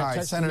about in that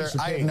text? Senator,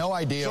 I have no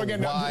idea so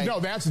again, why. No,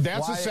 that's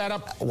a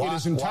setup. It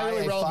is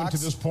entirely irrelevant to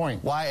this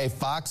point. Why a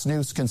Fox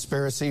News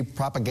conspiracy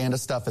propaganda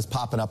stuff is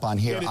popping up on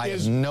here. I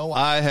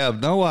have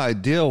no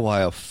idea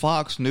why a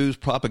Fox News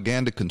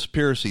propaganda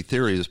conspiracy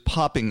theory is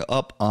popping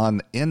up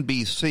on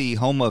NBC,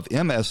 home of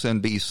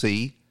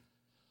MSNBC,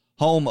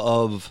 home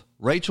of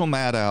Rachel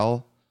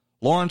Maddow,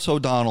 Lawrence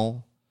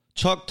O'Donnell,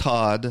 Chuck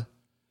Todd,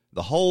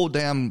 the whole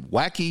damn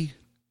wacky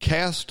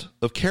cast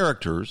of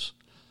characters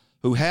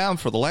who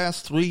have for the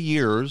last 3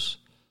 years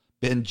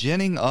been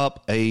ginning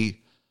up a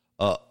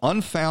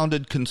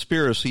unfounded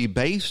conspiracy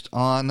based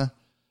on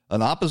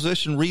an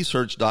opposition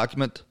research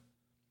document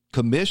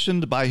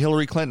commissioned by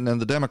Hillary Clinton and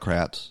the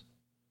Democrats.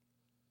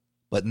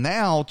 But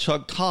now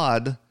Chuck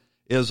Todd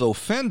is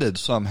offended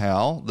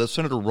somehow that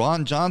Senator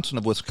Ron Johnson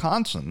of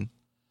Wisconsin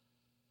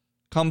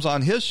comes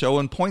on his show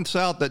and points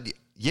out that,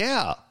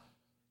 yeah,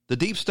 the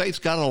deep state's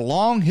got a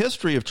long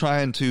history of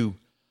trying to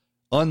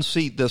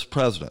unseat this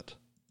president.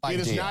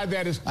 It is not.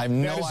 That is. I have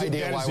no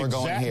idea why we're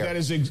going here.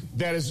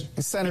 That is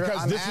Senator,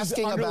 because this is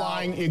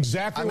underlying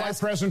exactly why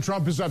President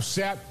Trump is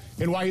upset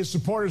and why his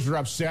supporters are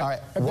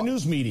upset at the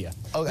news media.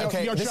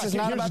 Okay, this is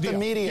not about the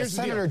media.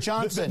 Senator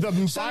Johnson,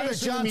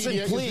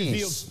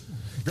 please.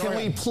 Can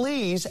we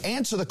please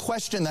answer the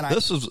question that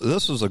This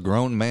is a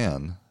grown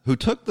man who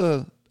took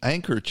the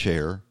anchor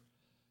chair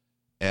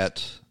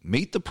at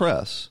Meet the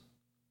Press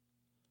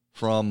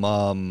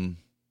from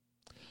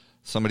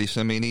somebody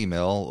sent me an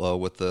email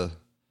with the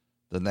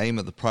name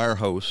of the prior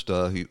host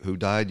who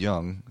died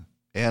young,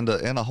 and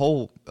a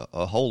whole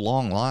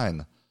long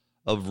line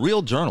of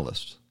real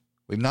journalists.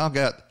 We've now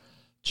got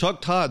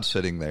Chuck Todd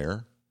sitting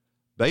there,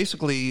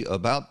 basically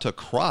about to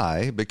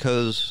cry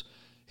because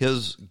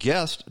his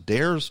guest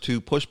dares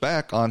to push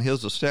back on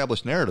his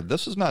established narrative.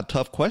 This is not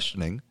tough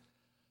questioning.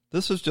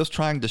 This is just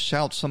trying to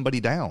shout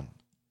somebody down.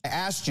 I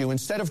asked you,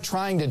 instead of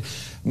trying to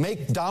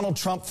make Donald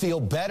Trump feel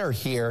better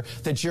here,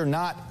 that you're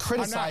not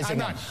criticizing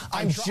him.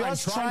 I'm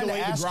just trying to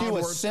ask you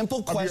a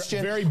simple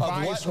question of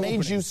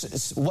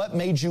what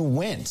made you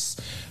wince.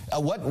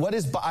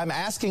 I'm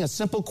asking a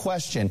simple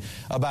question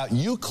about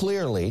you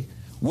clearly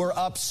were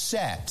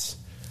upset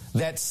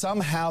that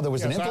somehow there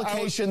was an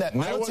implication that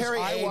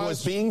military aid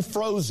was being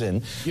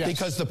frozen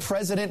because the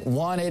president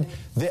wanted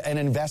an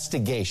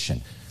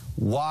investigation.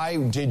 Why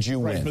did you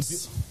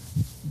wince?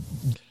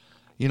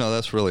 You know,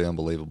 that's really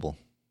unbelievable.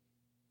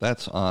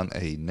 That's on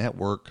a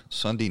network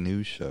Sunday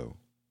news show.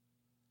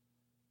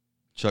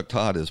 Chuck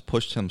Todd has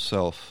pushed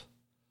himself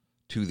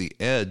to the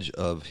edge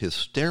of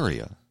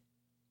hysteria.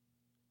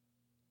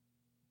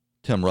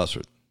 Tim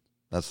Russert,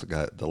 that's the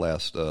guy, the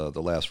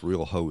last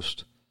real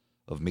host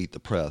of Meet the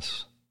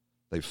Press.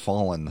 They've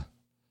fallen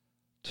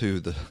to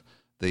the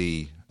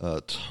the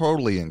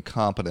totally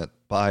incompetent,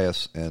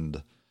 biased,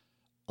 and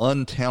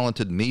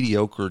untalented,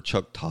 mediocre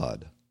Chuck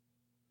Todd.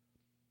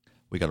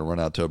 We got to run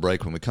out to a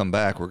break. When we come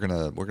back, we're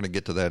gonna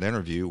get to that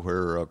interview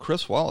where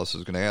Chris Wallace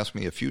is going to ask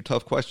me a few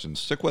tough questions.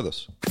 Stick with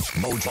us.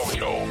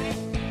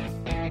 Mojo.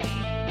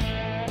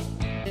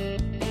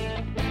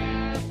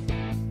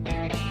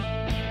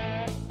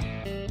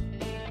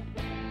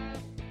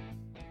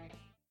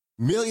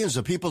 Millions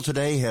of people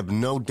today have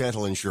no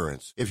dental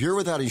insurance. If you're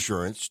without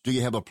insurance, do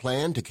you have a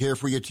plan to care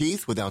for your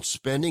teeth without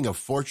spending a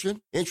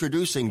fortune?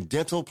 Introducing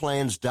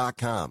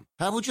dentalplans.com.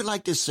 How would you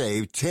like to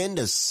save 10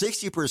 to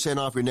 60%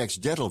 off your next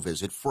dental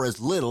visit for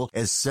as little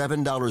as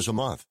 $7 a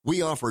month?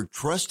 We offer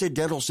trusted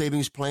dental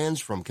savings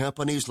plans from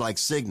companies like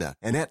Cigna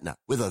and Aetna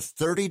with a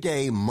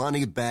 30-day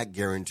money-back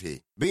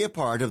guarantee. Be a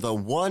part of the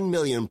 1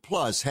 million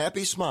plus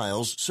happy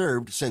smiles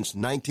served since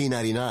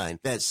 1999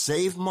 that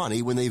save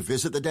money when they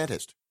visit the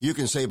dentist. You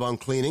can save on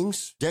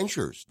cleanings,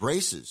 dentures,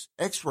 braces,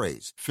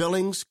 x-rays,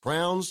 fillings,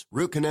 crowns,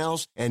 root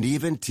canals, and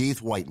even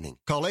teeth whitening.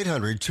 Call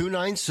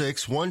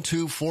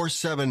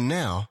 800-296-1247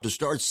 now to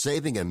start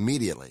saving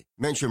immediately.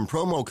 Mention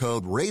promo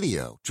code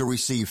RADIO to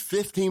receive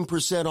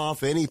 15%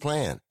 off any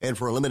plan. And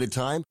for a limited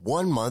time,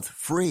 1 month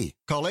free.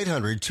 Call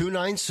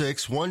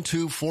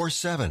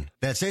 800-296-1247.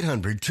 That's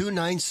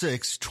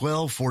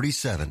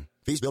 800-296-1247.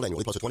 Fees billed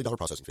annually plus a $20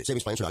 processing fee.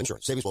 Savings plans are not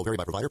insurance. Savings will vary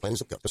by provider, plan, and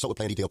zip code. Consult with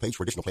plan detail page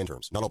for additional plan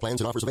terms. Not all plans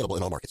and offers available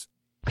in all markets.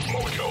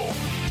 Mojo.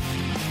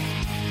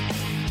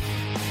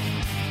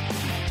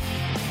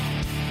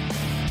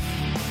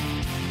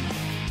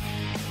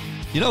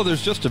 You know,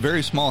 there's just a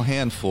very small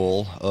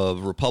handful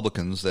of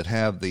Republicans that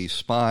have the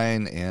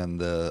spine and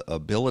the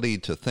ability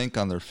to think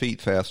on their feet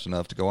fast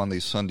enough to go on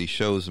these Sunday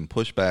shows and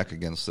push back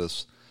against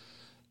this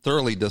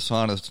thoroughly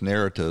dishonest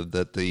narrative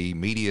that the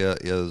media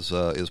is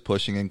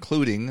pushing,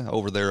 including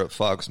over there at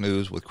Fox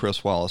News with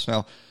Chris Wallace.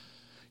 Now,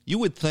 you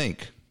would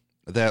think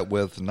that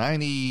with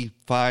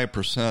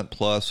 95%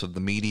 plus of the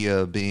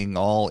media being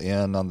all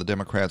in on the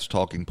Democrats'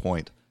 talking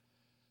point,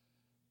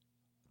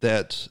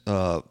 that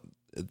the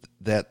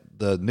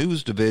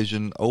news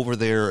division over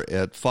there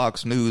at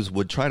Fox News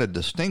would try to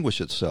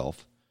distinguish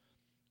itself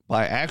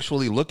by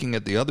actually looking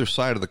at the other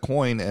side of the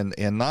coin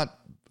and not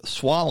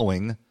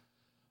swallowing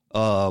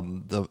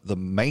the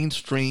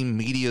mainstream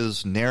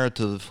media's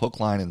narrative hook,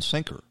 line, and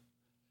sinker.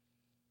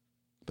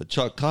 But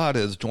Chuck Todd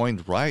has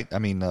joined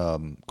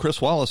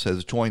Chris Wallace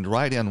has joined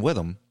right in with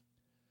him.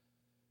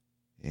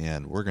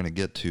 And we're going to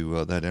get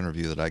to that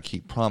interview that I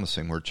keep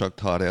promising where Chuck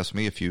Todd asked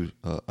me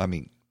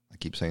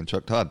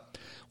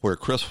where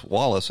Chris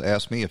Wallace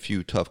asked me a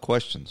few tough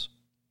questions.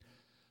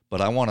 But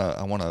I want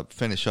to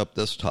finish up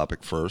this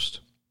topic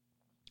first.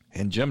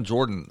 And Jim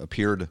Jordan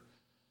appeared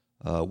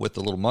with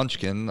the little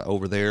munchkin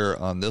over there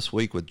on This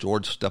Week with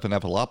George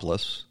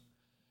Stephanopoulos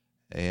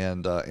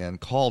and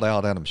called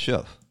out Adam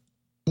Schiff.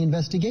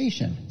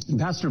 Investigation.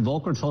 Ambassador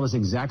Volker told us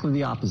exactly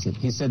the opposite.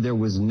 He said there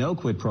was no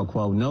quid pro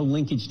quo, no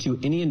linkage to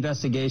any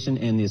investigation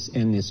in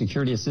the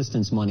security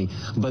assistance money.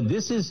 But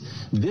this is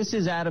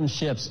Adam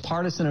Schiff's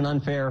partisan and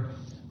unfair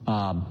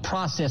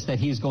process that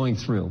he's going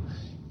through,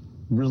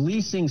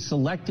 releasing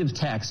selective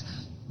text.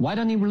 Why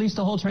doesn't he release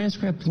the whole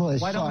transcript? Well,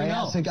 why don't we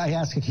know? I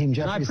asked Hakeem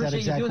Jeffries that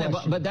exact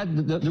question. But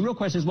the real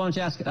question is, why don't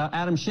you ask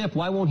Adam Schiff,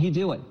 why won't he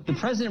do it? The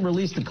president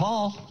released the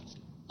call.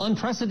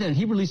 Unprecedented.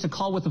 He released a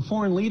call with a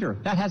foreign leader.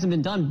 That hasn't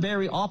been done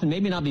very often,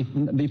 maybe not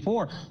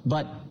before.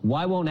 But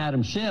why won't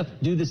Adam Schiff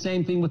do the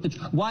same thing with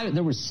why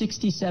there were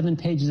 67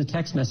 pages of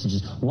text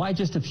messages? Why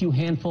just a few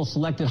handfuls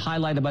selected,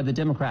 highlighted by the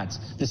Democrats?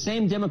 The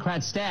same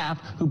Democrat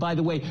staff who, by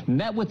the way,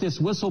 met with this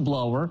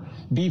whistleblower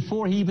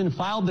before he even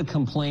filed the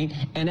complaint,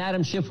 and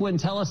Adam Schiff wouldn't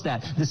tell us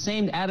that. The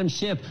same Adam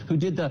Schiff who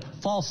did the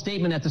false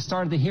statement at the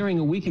start of the hearing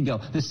a week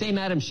ago. The same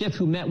Adam Schiff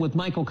who met with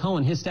Michael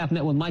Cohen. His staff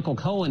met with Michael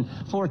Cohen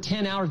for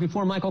 10 hours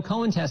before Michael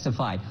Cohen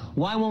testified.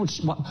 Why won't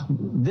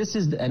this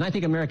is, and I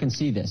think Americans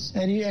see this.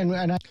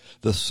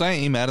 The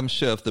same Adam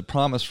Schiff that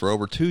promised for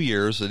over 2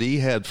 years that he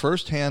had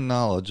firsthand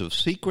knowledge of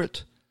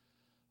secret,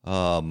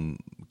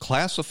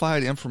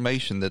 classified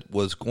information that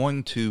was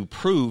going to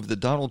prove that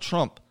Donald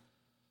Trump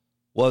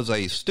was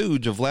a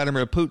stooge of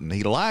Vladimir Putin.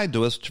 He lied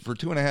to us for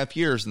 2.5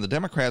 years, and the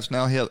Democrats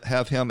now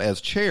have him as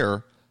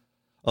chair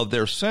of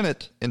their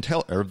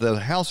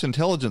the House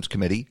Intelligence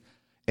Committee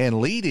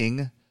and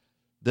leading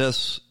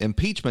this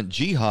impeachment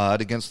jihad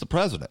against the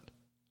president.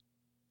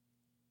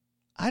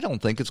 I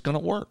don't think it's going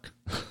to work.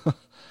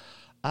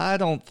 I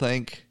don't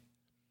think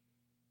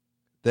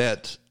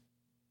that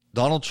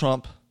Donald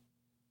Trump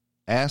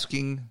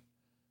asking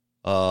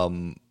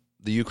the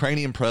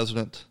Ukrainian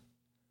president,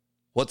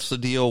 what's the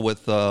deal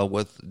with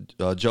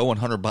Joe and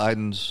Hunter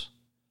Biden's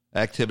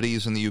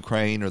activities in the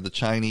Ukraine, or the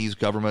Chinese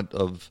government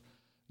of,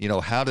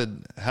 how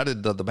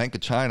did the Bank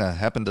of China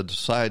happen to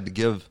decide to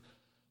give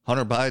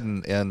Hunter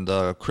Biden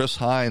and Chris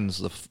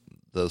Hines,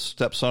 the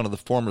stepson of the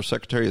former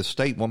Secretary of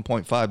State,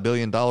 $1.5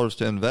 billion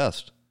to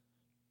invest.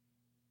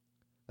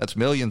 That's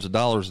millions of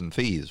dollars in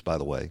fees, by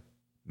the way.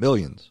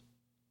 Millions.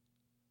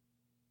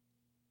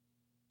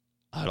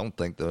 I don't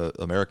think the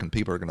American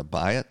people are going to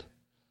buy it.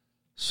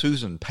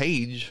 Susan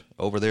Page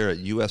over there at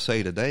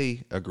USA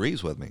Today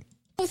agrees with me.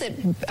 That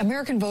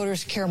American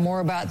voters care more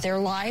about their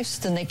lives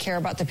than they care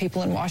about the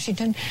people in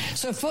Washington.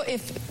 So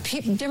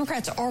if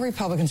Democrats or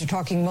Republicans are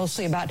talking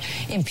mostly about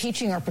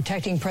impeaching or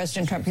protecting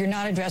President Trump, you're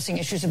not addressing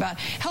issues about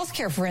health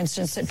care, for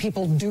instance, that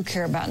people do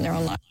care about in their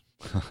own lives.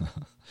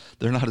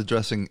 They're not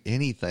addressing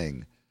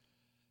anything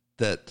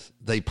that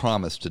they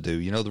promised to do.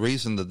 You know, the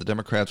reason that the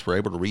Democrats were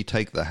able to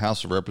retake the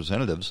House of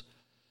Representatives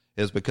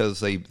is because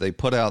they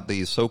put out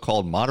these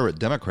so-called moderate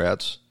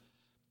Democrats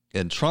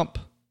in Trump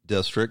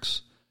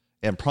districts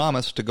and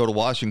promised to go to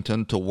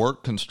Washington to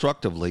work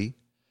constructively,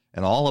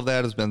 and all of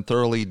that has been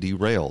thoroughly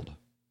derailed.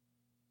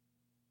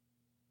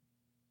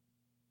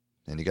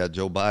 And you got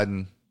Joe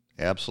Biden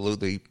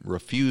absolutely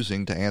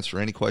refusing to answer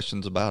any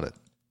questions about it.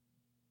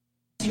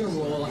 Your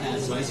role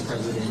as vice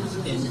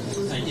president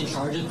in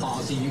charge of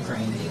policy in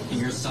Ukraine, in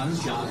your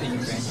son's job in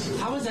Ukraine,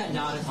 how is that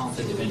not a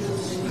conflict of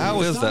interest?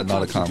 How is that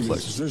not a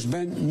conflict? There's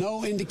been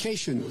no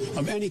indication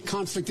of any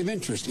conflict of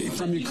interest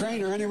from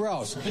Ukraine or anywhere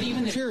else.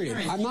 Period.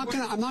 I'm not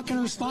going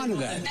to respond to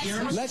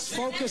that. Let's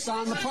focus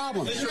on the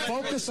problem.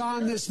 Focus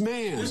on this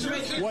man,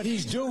 what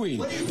he's doing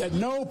that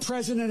no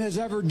president has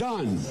ever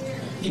done.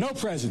 No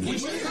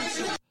president.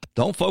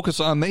 Don't focus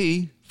on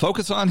me.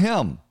 Focus on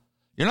him.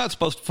 You're not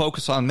supposed to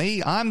focus on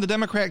me. I'm the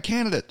Democrat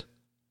candidate.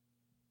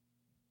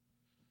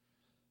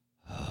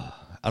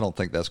 I don't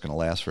think that's going to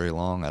last very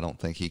long. I don't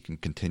think he can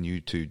continue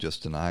to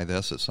just deny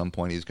this. At some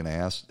point, he's going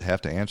to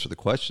have to answer the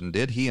question,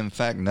 did he in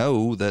fact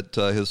know that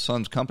his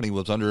son's company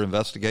was under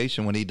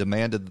investigation when he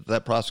demanded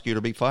that prosecutor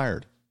be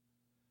fired?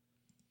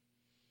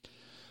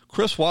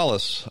 Chris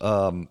Wallace,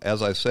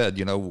 as I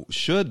said,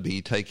 should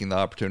be taking the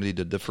opportunity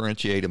to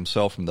differentiate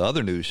himself from the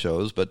other news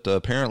shows, but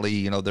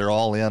apparently, they're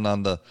all in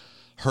on the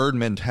herd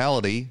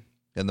mentality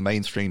in the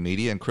mainstream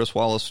media, and Chris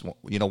Wallace,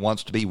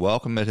 wants to be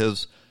welcome at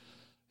his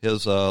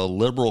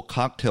liberal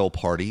cocktail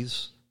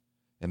parties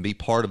and be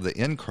part of the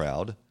in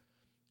crowd.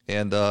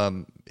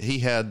 And he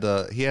had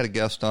a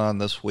guest on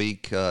this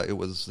week. It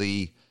was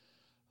the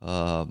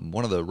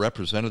one of the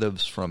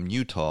representatives from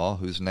Utah,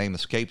 whose name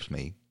escapes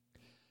me.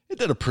 It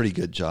did a pretty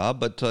good job,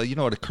 but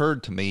it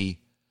occurred to me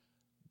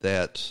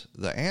that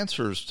the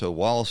answers to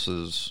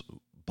Wallace's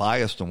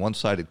biased and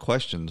one-sided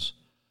questions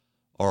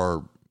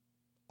are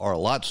a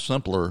lot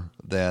simpler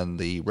than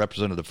the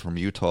representative from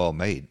Utah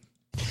made.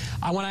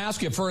 I want to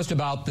ask you first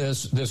about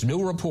this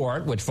new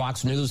report, which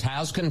Fox News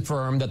has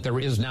confirmed that there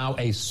is now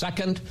a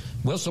second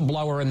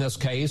whistleblower in this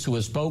case who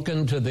has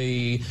spoken to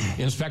the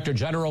Inspector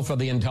General for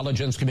the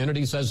intelligence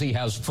community, says he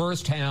has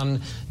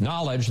firsthand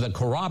knowledge that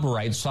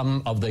corroborates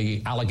some of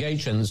the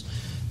allegations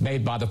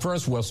made by the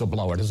first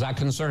whistleblower. Does that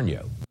concern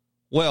you?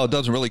 Well, it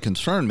doesn't really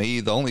concern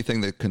me. The only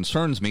thing that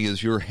concerns me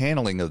is your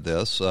handling of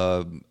this,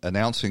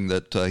 announcing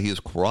that he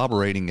is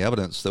corroborating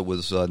evidence that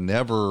was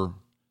never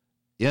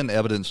in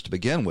evidence to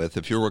begin with.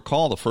 If you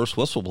recall, the first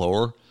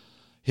whistleblower,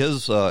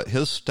 his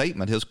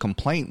statement, his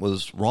complaint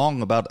was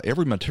wrong about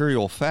every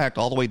material fact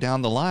all the way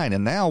down the line.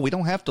 And now we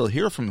don't have to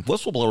hear from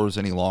whistleblowers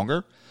any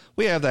longer.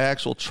 We have the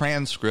actual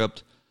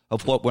transcript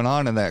of what went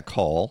on in that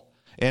call,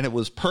 and it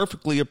was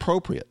perfectly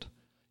appropriate.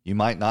 You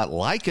might not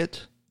like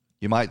it.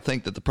 You might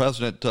think that the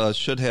president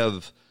should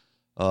have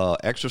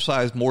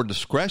exercised more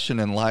discretion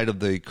in light of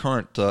the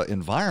current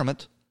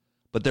environment,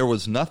 but there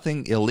was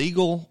nothing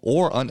illegal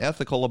or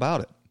unethical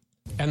about it.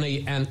 And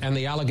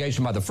the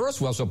allegation by the first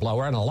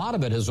whistleblower, and a lot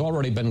of it has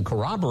already been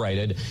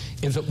corroborated,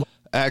 is that...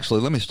 Actually,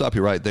 let me stop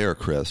you right there,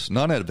 Chris.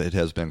 None of it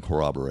has been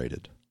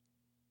corroborated.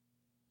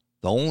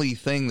 The only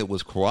thing that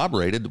was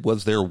corroborated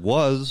was there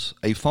was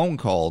a phone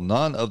call.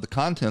 None of the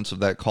contents of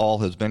that call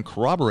has been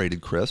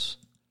corroborated, Chris.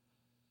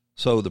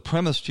 So the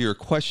premise to your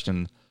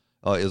question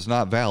is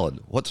not valid.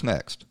 What's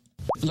next?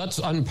 Let's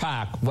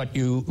unpack what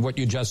you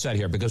just said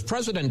here, because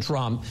President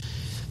Trump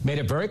made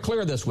it very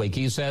clear this week.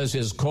 He says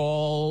his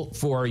call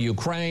for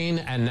Ukraine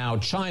and now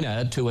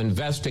China to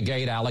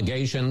investigate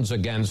allegations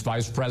against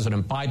Vice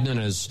President Biden and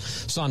his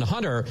son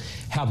Hunter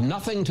have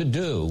nothing to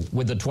do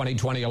with the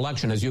 2020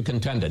 election, as you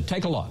contended.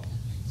 Take a look.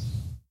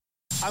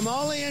 I'm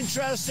only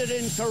interested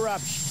in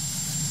corruption.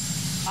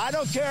 I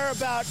don't care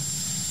about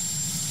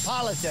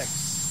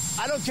politics.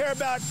 I don't care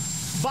about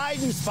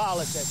Biden's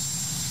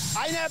politics.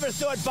 I never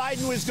thought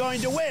Biden was going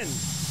to win,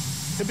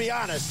 to be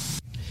honest.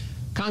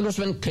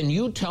 Congressman, can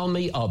you tell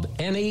me of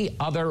any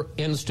other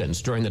instance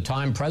during the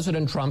time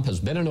President Trump has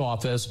been in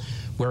office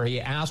where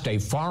he asked a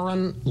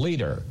foreign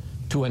leader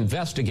to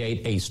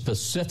investigate a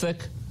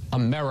specific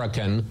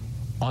American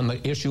on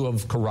the issue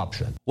of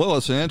corruption? Well,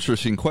 it's an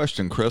interesting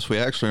question, Chris. We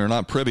actually are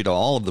not privy to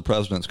all of the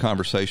president's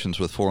conversations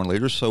with foreign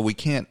leaders, so we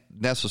can't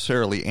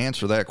necessarily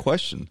answer that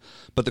question.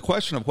 But the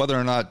question of whether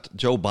or not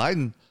Joe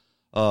Biden,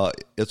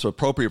 it's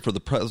appropriate for the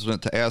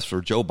president to ask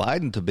for Joe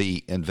Biden to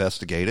be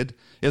investigated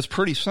is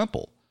pretty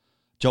simple.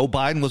 Joe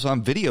Biden was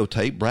on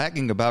videotape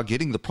bragging about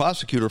getting the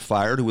prosecutor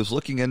fired who was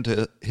looking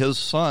into his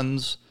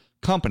son's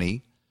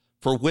company,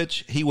 for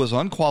which he was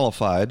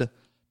unqualified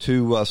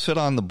to sit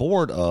on the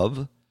board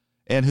of,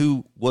 and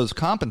who was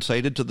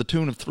compensated to the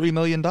tune of $3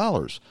 million.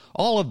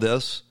 All of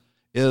this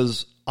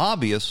is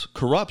obvious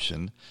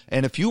corruption.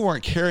 And if you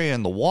weren't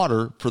carrying the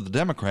water for the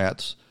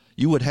Democrats,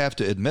 you would have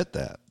to admit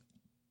that.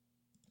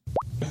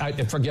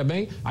 Forgive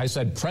me, I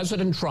said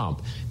President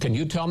Trump. Can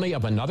you tell me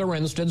of another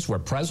instance where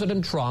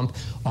President Trump,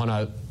 on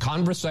a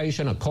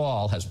conversation, a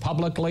call, has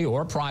publicly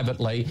or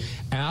privately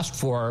asked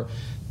for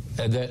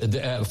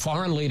the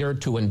foreign leader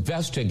to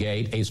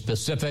investigate a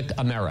specific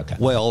American?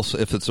 Well, so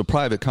if it's a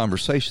private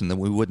conversation, then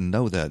we wouldn't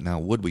know that now,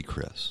 would we,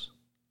 Chris?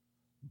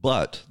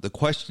 But the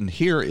question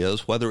here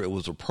is whether it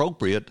was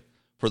appropriate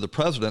for the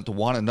president to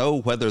want to know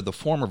whether the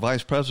former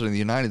vice president of the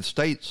United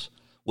States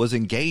was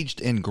engaged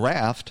in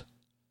graft,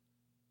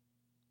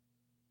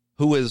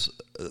 who is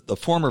the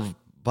former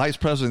vice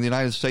president of the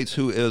United States,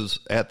 who is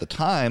at the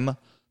time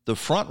the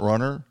front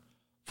runner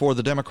for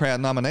the Democrat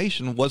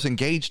nomination, was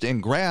engaged in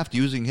graft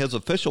using his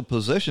official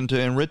position to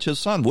enrich his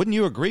son. Wouldn't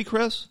you agree,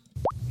 Chris?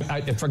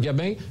 Forgive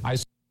me, I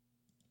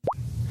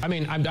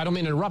don't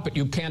mean to interrupt, but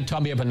you can't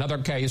tell me of another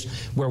case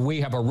where we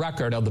have a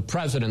record of the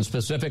president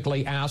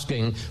specifically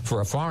asking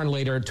for a foreign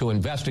leader to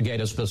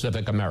investigate a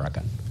specific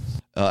American.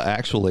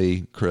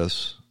 Actually,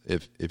 Chris,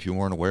 if you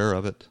weren't aware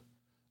of it,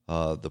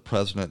 the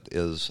president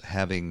is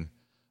having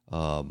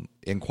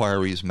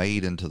inquiries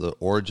made into the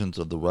origins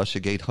of the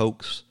Russiagate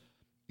hoax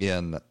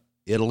in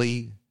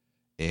Italy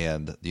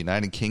and the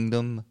United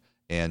Kingdom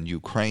and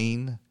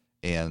Ukraine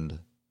and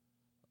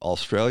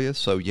Australia.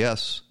 So,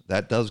 yes,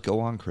 that does go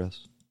on,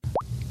 Chris.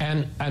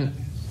 And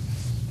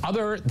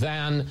other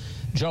than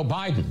Joe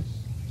Biden,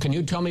 can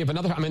you tell me of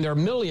another? I mean, there are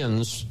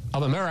millions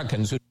of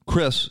Americans who...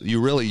 Chris,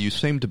 you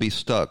seem to be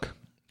stuck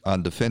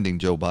on defending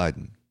Joe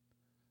Biden.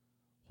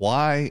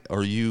 Why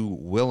are you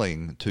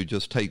willing to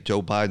just take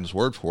Joe Biden's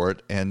word for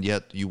it, and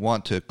yet you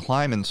want to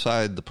climb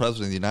inside the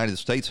president of the United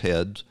States'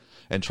 head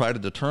and try to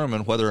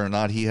determine whether or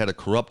not he had a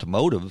corrupt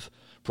motive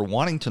for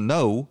wanting to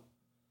know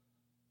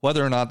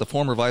whether or not the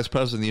former vice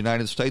president of the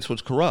United States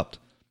was corrupt?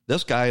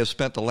 This guy has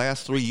spent the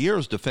last 3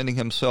 years defending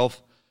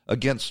himself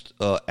against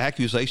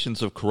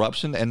accusations of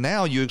corruption, and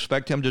now you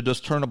expect him to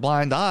just turn a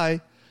blind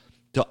eye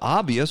to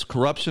obvious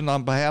corruption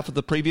on behalf of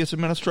the previous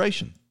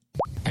administration.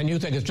 And you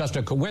think it's just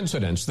a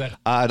coincidence that...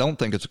 I don't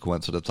think it's a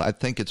coincidence. I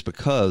think it's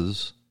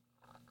because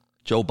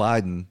Joe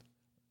Biden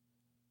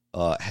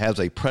has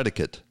a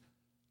predicate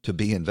to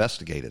be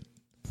investigated.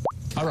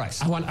 All right.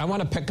 I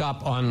want to pick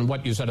up on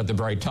what you said at the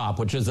very top,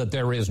 which is that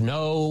there is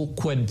no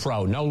quid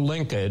pro, no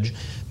linkage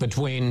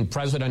between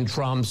President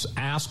Trump's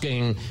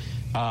asking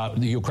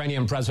the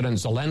Ukrainian President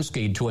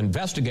Zelensky to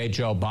investigate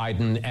Joe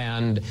Biden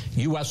and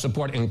U.S.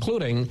 support,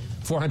 including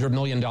 $400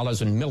 million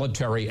in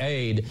military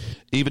aid.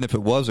 Even if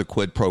it was a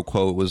quid pro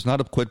quo, it was not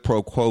a quid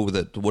pro quo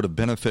that would have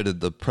benefited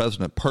the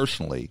president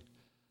personally.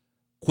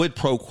 Quid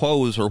pro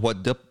quos are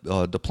what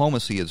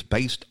diplomacy is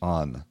based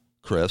on,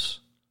 Chris.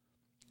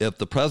 If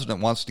the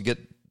president wants to get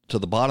to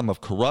the bottom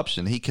of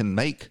corruption, he can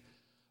make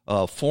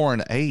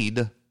foreign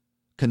aid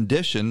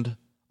conditioned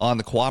on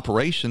the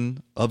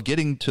cooperation of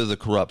getting to the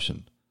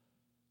corruption.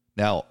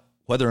 Now,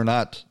 whether or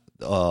not,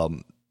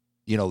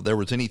 there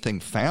was anything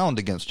found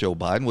against Joe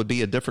Biden would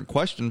be a different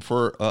question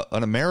for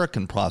an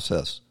American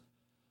process.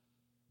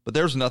 But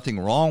there's nothing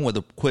wrong with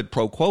a quid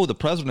pro quo. The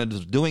president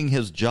is doing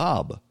his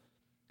job.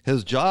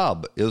 His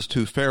job is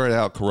to ferret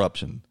out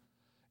corruption.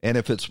 And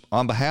if it's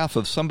on behalf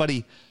of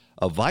somebody,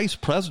 a vice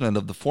president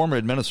of the former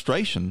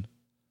administration,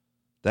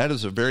 that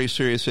is a very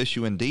serious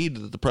issue indeed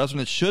that the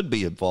president should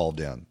be involved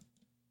in.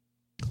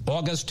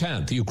 August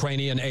 10th,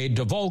 Ukrainian aid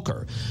to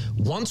Volker.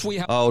 Once we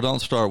have... Oh,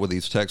 don't start with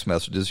these text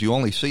messages. You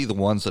only see the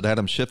ones that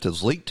Adam Schiff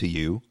has leaked to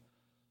you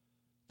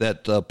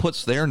that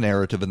puts their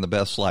narrative in the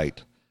best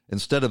light.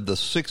 Instead of the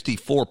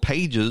 64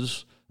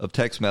 pages of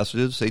text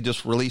messages, they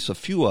just release a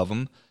few of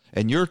them,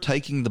 and you're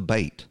taking the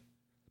bait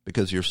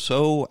because you're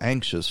so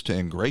anxious to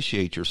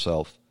ingratiate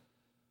yourself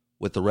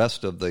with the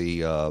rest of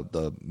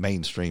the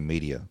mainstream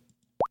media.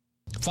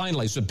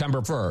 Finally, September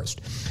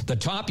 1st, the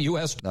top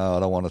U.S. No, I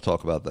don't want to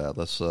talk about that.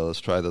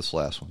 Let's try this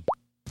last one.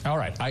 All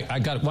right. I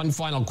got one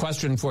final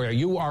question for you.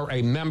 You are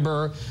a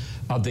member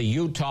of the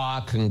Utah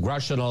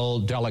congressional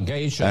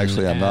delegation.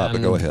 Actually, I'm not,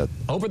 but go ahead.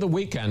 Over the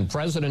weekend,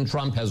 President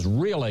Trump has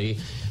really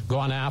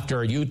gone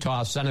after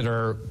Utah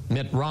Senator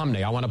Mitt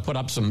Romney. I want to put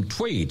up some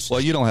tweets.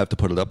 Well, you don't have to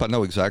put it up. I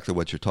know exactly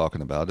what you're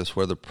talking about. It's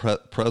where the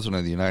president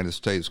of the United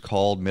States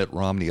called Mitt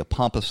Romney a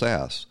pompous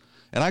ass.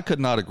 And I could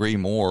not agree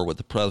more with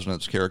the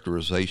president's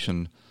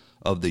characterization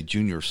of the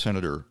junior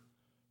senator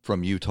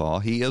from Utah.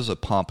 He is a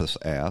pompous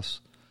ass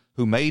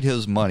who made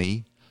his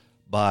money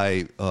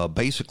by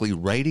basically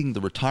raiding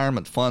the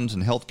retirement funds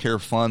and health care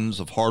funds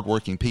of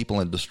hardworking people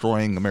and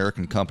destroying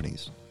American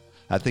companies.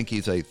 I think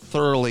he's a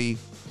thoroughly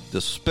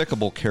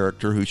despicable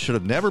character who should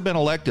have never been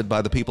elected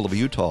by the people of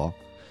Utah.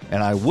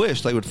 And I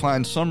wish they would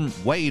find some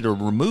way to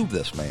remove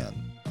this man.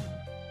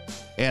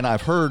 And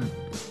I've heard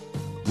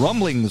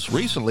rumblings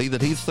recently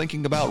that he's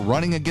thinking about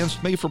running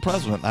against me for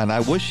president, and I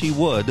wish he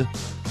would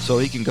so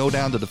he can go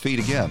down to defeat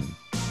again.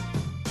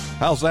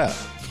 How's that?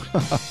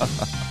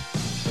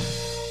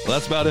 Well,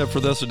 that's about it for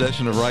this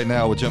edition of Right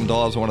Now with Jim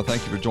Dawes. I want to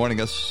thank you for joining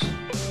us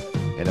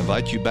and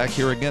invite you back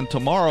here again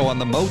tomorrow on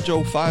the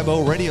Mojo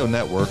 50 Radio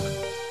Network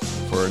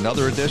for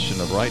another edition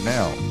of Right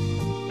Now.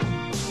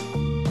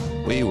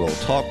 We will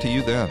talk to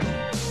you then.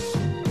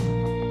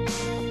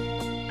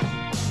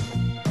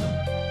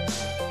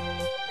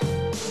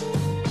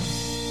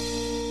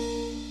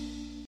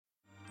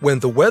 When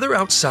the weather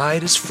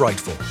outside is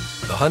frightful,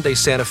 the Hyundai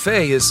Santa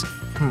Fe is,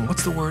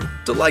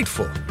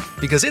 delightful.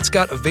 Because it's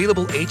got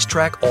available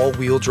H-Track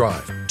all-wheel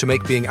drive to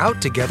make being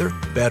out together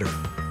better.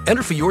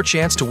 Enter for your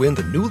chance to win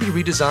the newly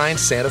redesigned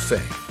Santa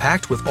Fe,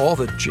 packed with all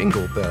the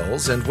jingle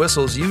bells and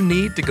whistles you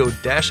need to go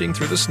dashing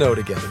through the snow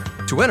together.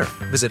 To enter,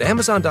 visit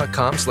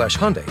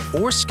Amazon.com/Hyundai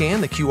or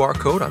scan the QR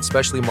code on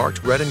specially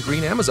marked red and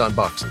green Amazon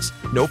boxes.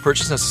 No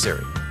purchase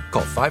necessary.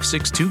 Call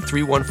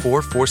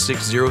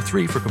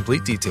 562-314-4603 for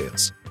complete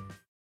details.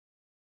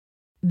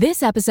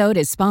 This episode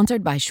is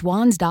sponsored by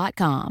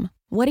Schwans.com.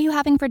 What are you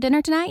having for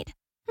dinner tonight?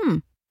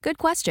 Good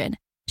question.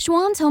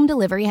 Schwann's Home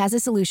Delivery has a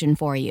solution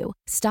for you.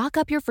 Stock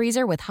up your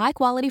freezer with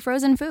high-quality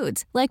frozen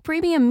foods like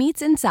premium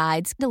meats and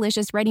sides,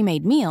 delicious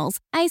ready-made meals,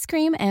 ice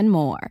cream, and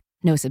more.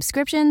 No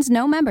subscriptions,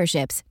 no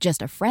memberships,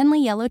 just a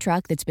friendly yellow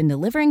truck that's been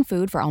delivering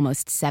food for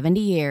almost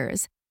 70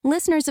 years.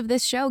 Listeners of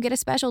this show get a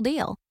special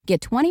deal.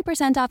 Get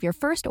 20% off your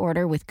first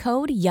order with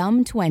code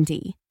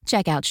YUM20.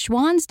 Check out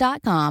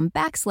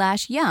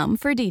schwans.com/YUM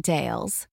for details.